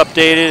scores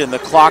updated and the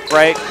clock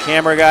right.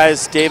 Camera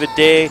guys, David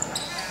Day,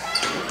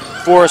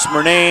 Forrest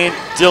Murnane,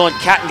 Dylan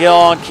Cattengale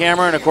on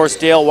camera, and of course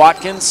Dale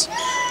Watkins,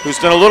 who's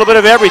done a little bit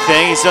of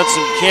everything. He's done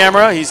some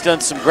camera, he's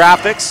done some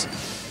graphics.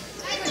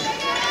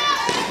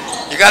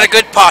 You got a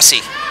good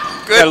posse.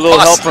 Got a little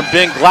help from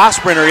Ben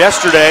Glassbrenner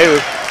yesterday, who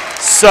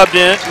subbed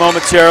in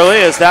momentarily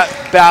as that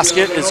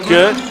basket is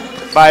good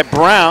by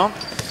Brown.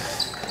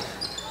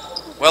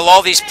 Well,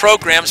 all these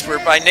programs were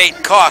by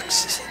Nate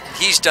Cox.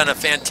 He's done a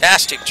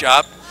fantastic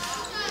job.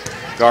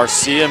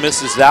 Garcia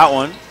misses that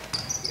one.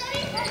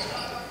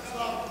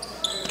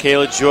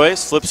 Kayla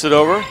Joyce flips it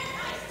over.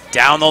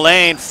 Down the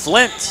lane,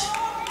 Flint.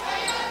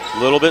 A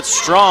little bit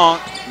strong.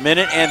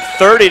 Minute and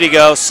 30 to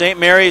go. St.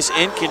 Mary's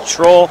in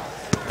control.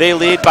 They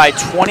lead by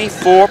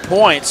 24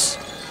 points.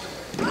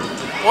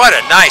 What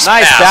a nice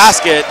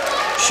basket.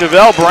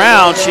 Chevelle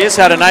Brown, she has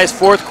had a nice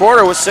fourth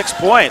quarter with 6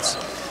 points.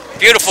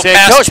 Beautiful Saying,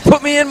 pass. Coach,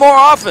 put me in more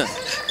often.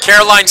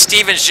 Caroline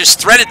Stevens just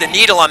threaded the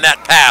needle on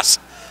that pass.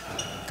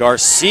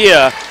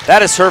 Garcia,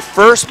 that is her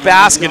first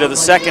basket of the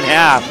second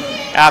half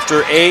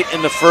after 8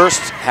 in the first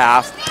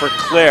half for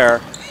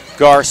Claire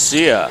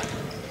Garcia.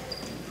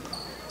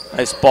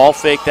 Nice ball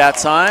fake that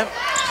time.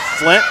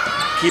 Flint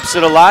keeps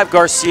it alive.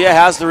 Garcia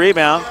has the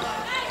rebound.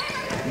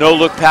 No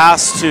look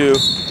pass to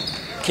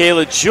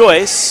Kayla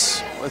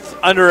Joyce with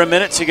under a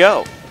minute to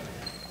go.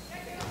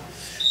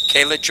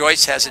 Kayla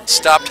Joyce hasn't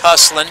stopped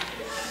hustling.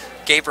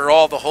 Gave her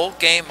all the whole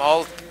game.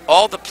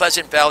 All the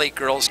Pleasant Valley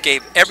girls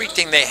gave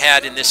everything they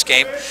had in this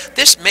game.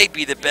 This may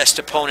be the best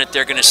opponent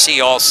they're going to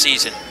see all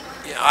season.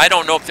 I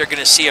don't know if they're going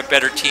to see a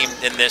better team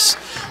than this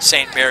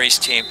St. Mary's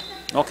team.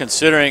 Well,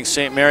 considering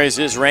St. Mary's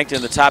is ranked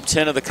in the top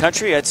 10 of the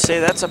country, I'd say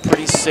that's a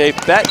pretty safe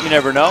bet. You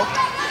never know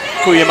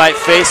who you might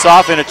face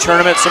off in a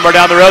tournament somewhere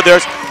down the road.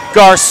 There's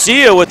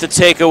Garcia with the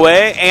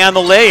takeaway and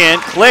the lay-in.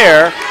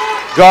 Claire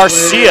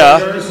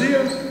Garcia.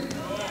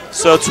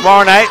 So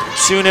tomorrow night,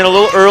 tune in a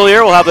little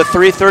earlier. We'll have the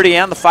 3:30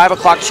 and the 5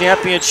 o'clock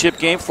championship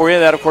game for you.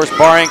 That, of course,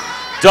 barring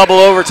double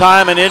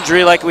overtime and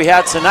injury like we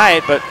had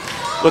tonight. But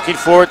looking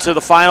forward to the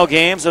final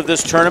games of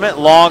this tournament.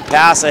 Long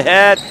pass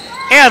ahead.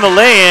 And the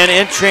lay-in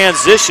in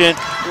transition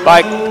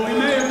by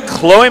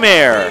Chloe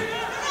Mayer.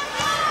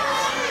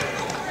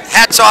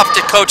 hats off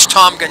to Coach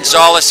Tom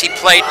Gonzalez. He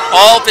played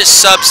all of his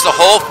subs the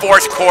whole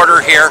fourth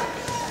quarter here.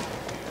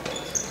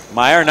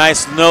 Meyer,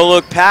 nice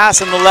no-look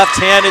pass and the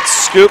left-handed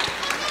scoop.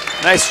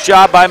 Nice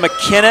job by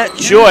McKenna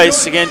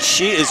Joyce. Again,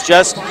 she is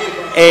just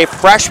a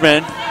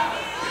freshman.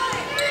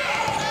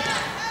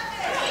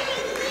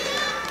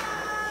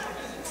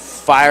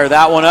 Fire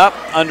that one up,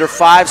 under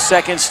 5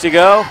 seconds to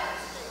go.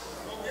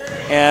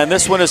 And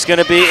this one is going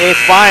to be a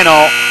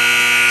final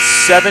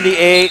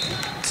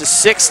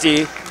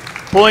 78-60.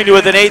 Pulling to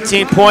within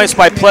 18 points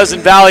by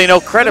Pleasant Valley. You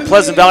know, credit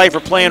Pleasant Valley for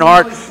playing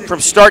hard from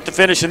start to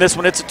finish in this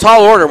one. It's a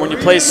tall order when you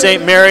play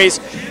St. Mary's,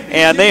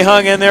 and they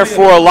hung in there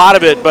for a lot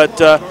of it, but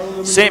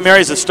St.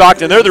 Mary's of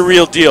Stockton, they're the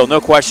real deal,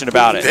 no question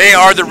about it. They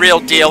are the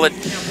real deal, and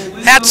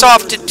hats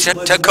off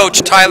to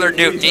Coach Tyler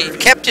Newton. He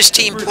kept his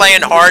team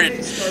playing hard,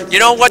 and you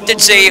know what,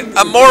 it's a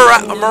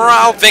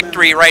morale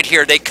victory right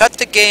here. They cut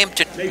the game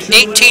to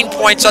 18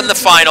 points on the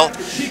final.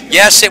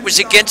 Yes, it was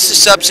against the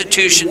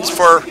substitutions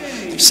for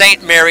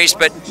St. Mary's,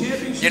 but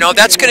you know,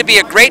 that's going to be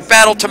a great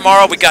battle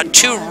tomorrow. We got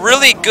two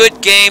really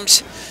good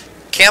games,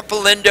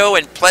 Campolindo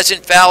and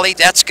Pleasant Valley.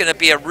 That's going to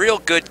be a real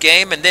good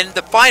game. And then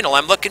the final,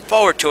 I'm looking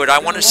forward to it. I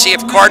want to see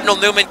if Cardinal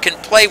Newman can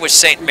play with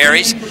St.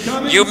 Mary's.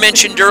 You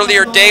mentioned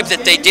earlier, Dave,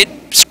 that they did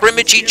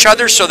scrimmage each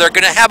other, so they're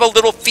going to have a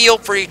little feel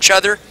for each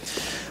other.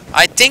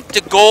 I think the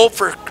goal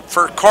for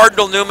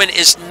Cardinal Newman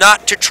is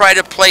not to try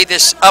to play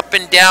this up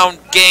and down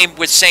game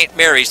with St.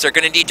 Mary's. They're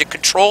going to need to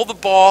control the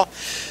ball,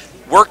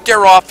 work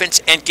their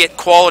offense, and get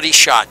quality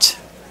shots.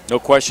 No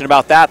question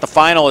about that. The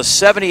final is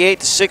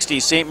 78-60.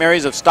 St.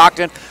 Mary's of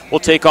Stockton will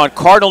take on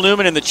Cardinal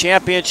Newman in the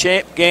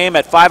championship game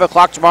at 5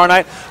 o'clock tomorrow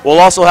night. We'll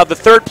also have the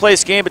third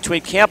place game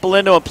between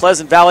Campolindo and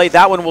Pleasant Valley.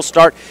 That one will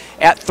start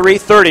at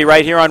 3:30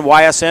 right here on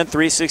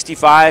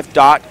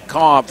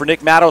YSN365.com. For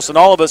Nick Mattos and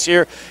all of us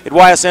here at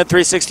YSN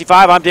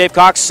 365, I'm Dave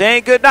Cox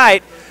saying good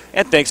night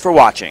and thanks for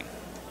watching.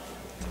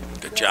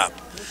 Good job.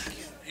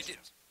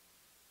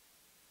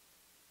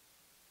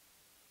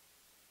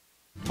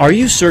 Are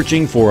you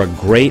searching for a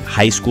great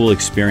high school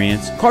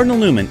experience? Cardinal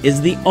Newman is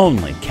the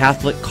only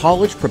Catholic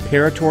college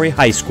preparatory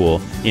high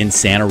school in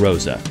Santa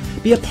Rosa.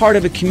 Be a part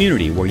of a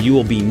community where you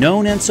will be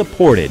known and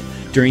supported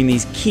during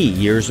these key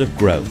years of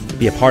growth.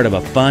 Be a part of a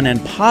fun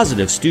and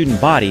positive student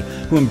body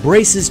who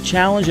embraces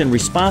challenge and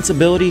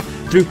responsibility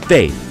through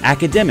faith,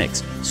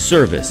 academics,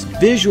 service,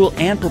 visual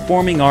and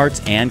performing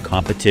arts, and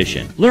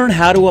competition. Learn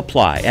how to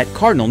apply at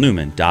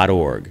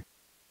cardinalnewman.org.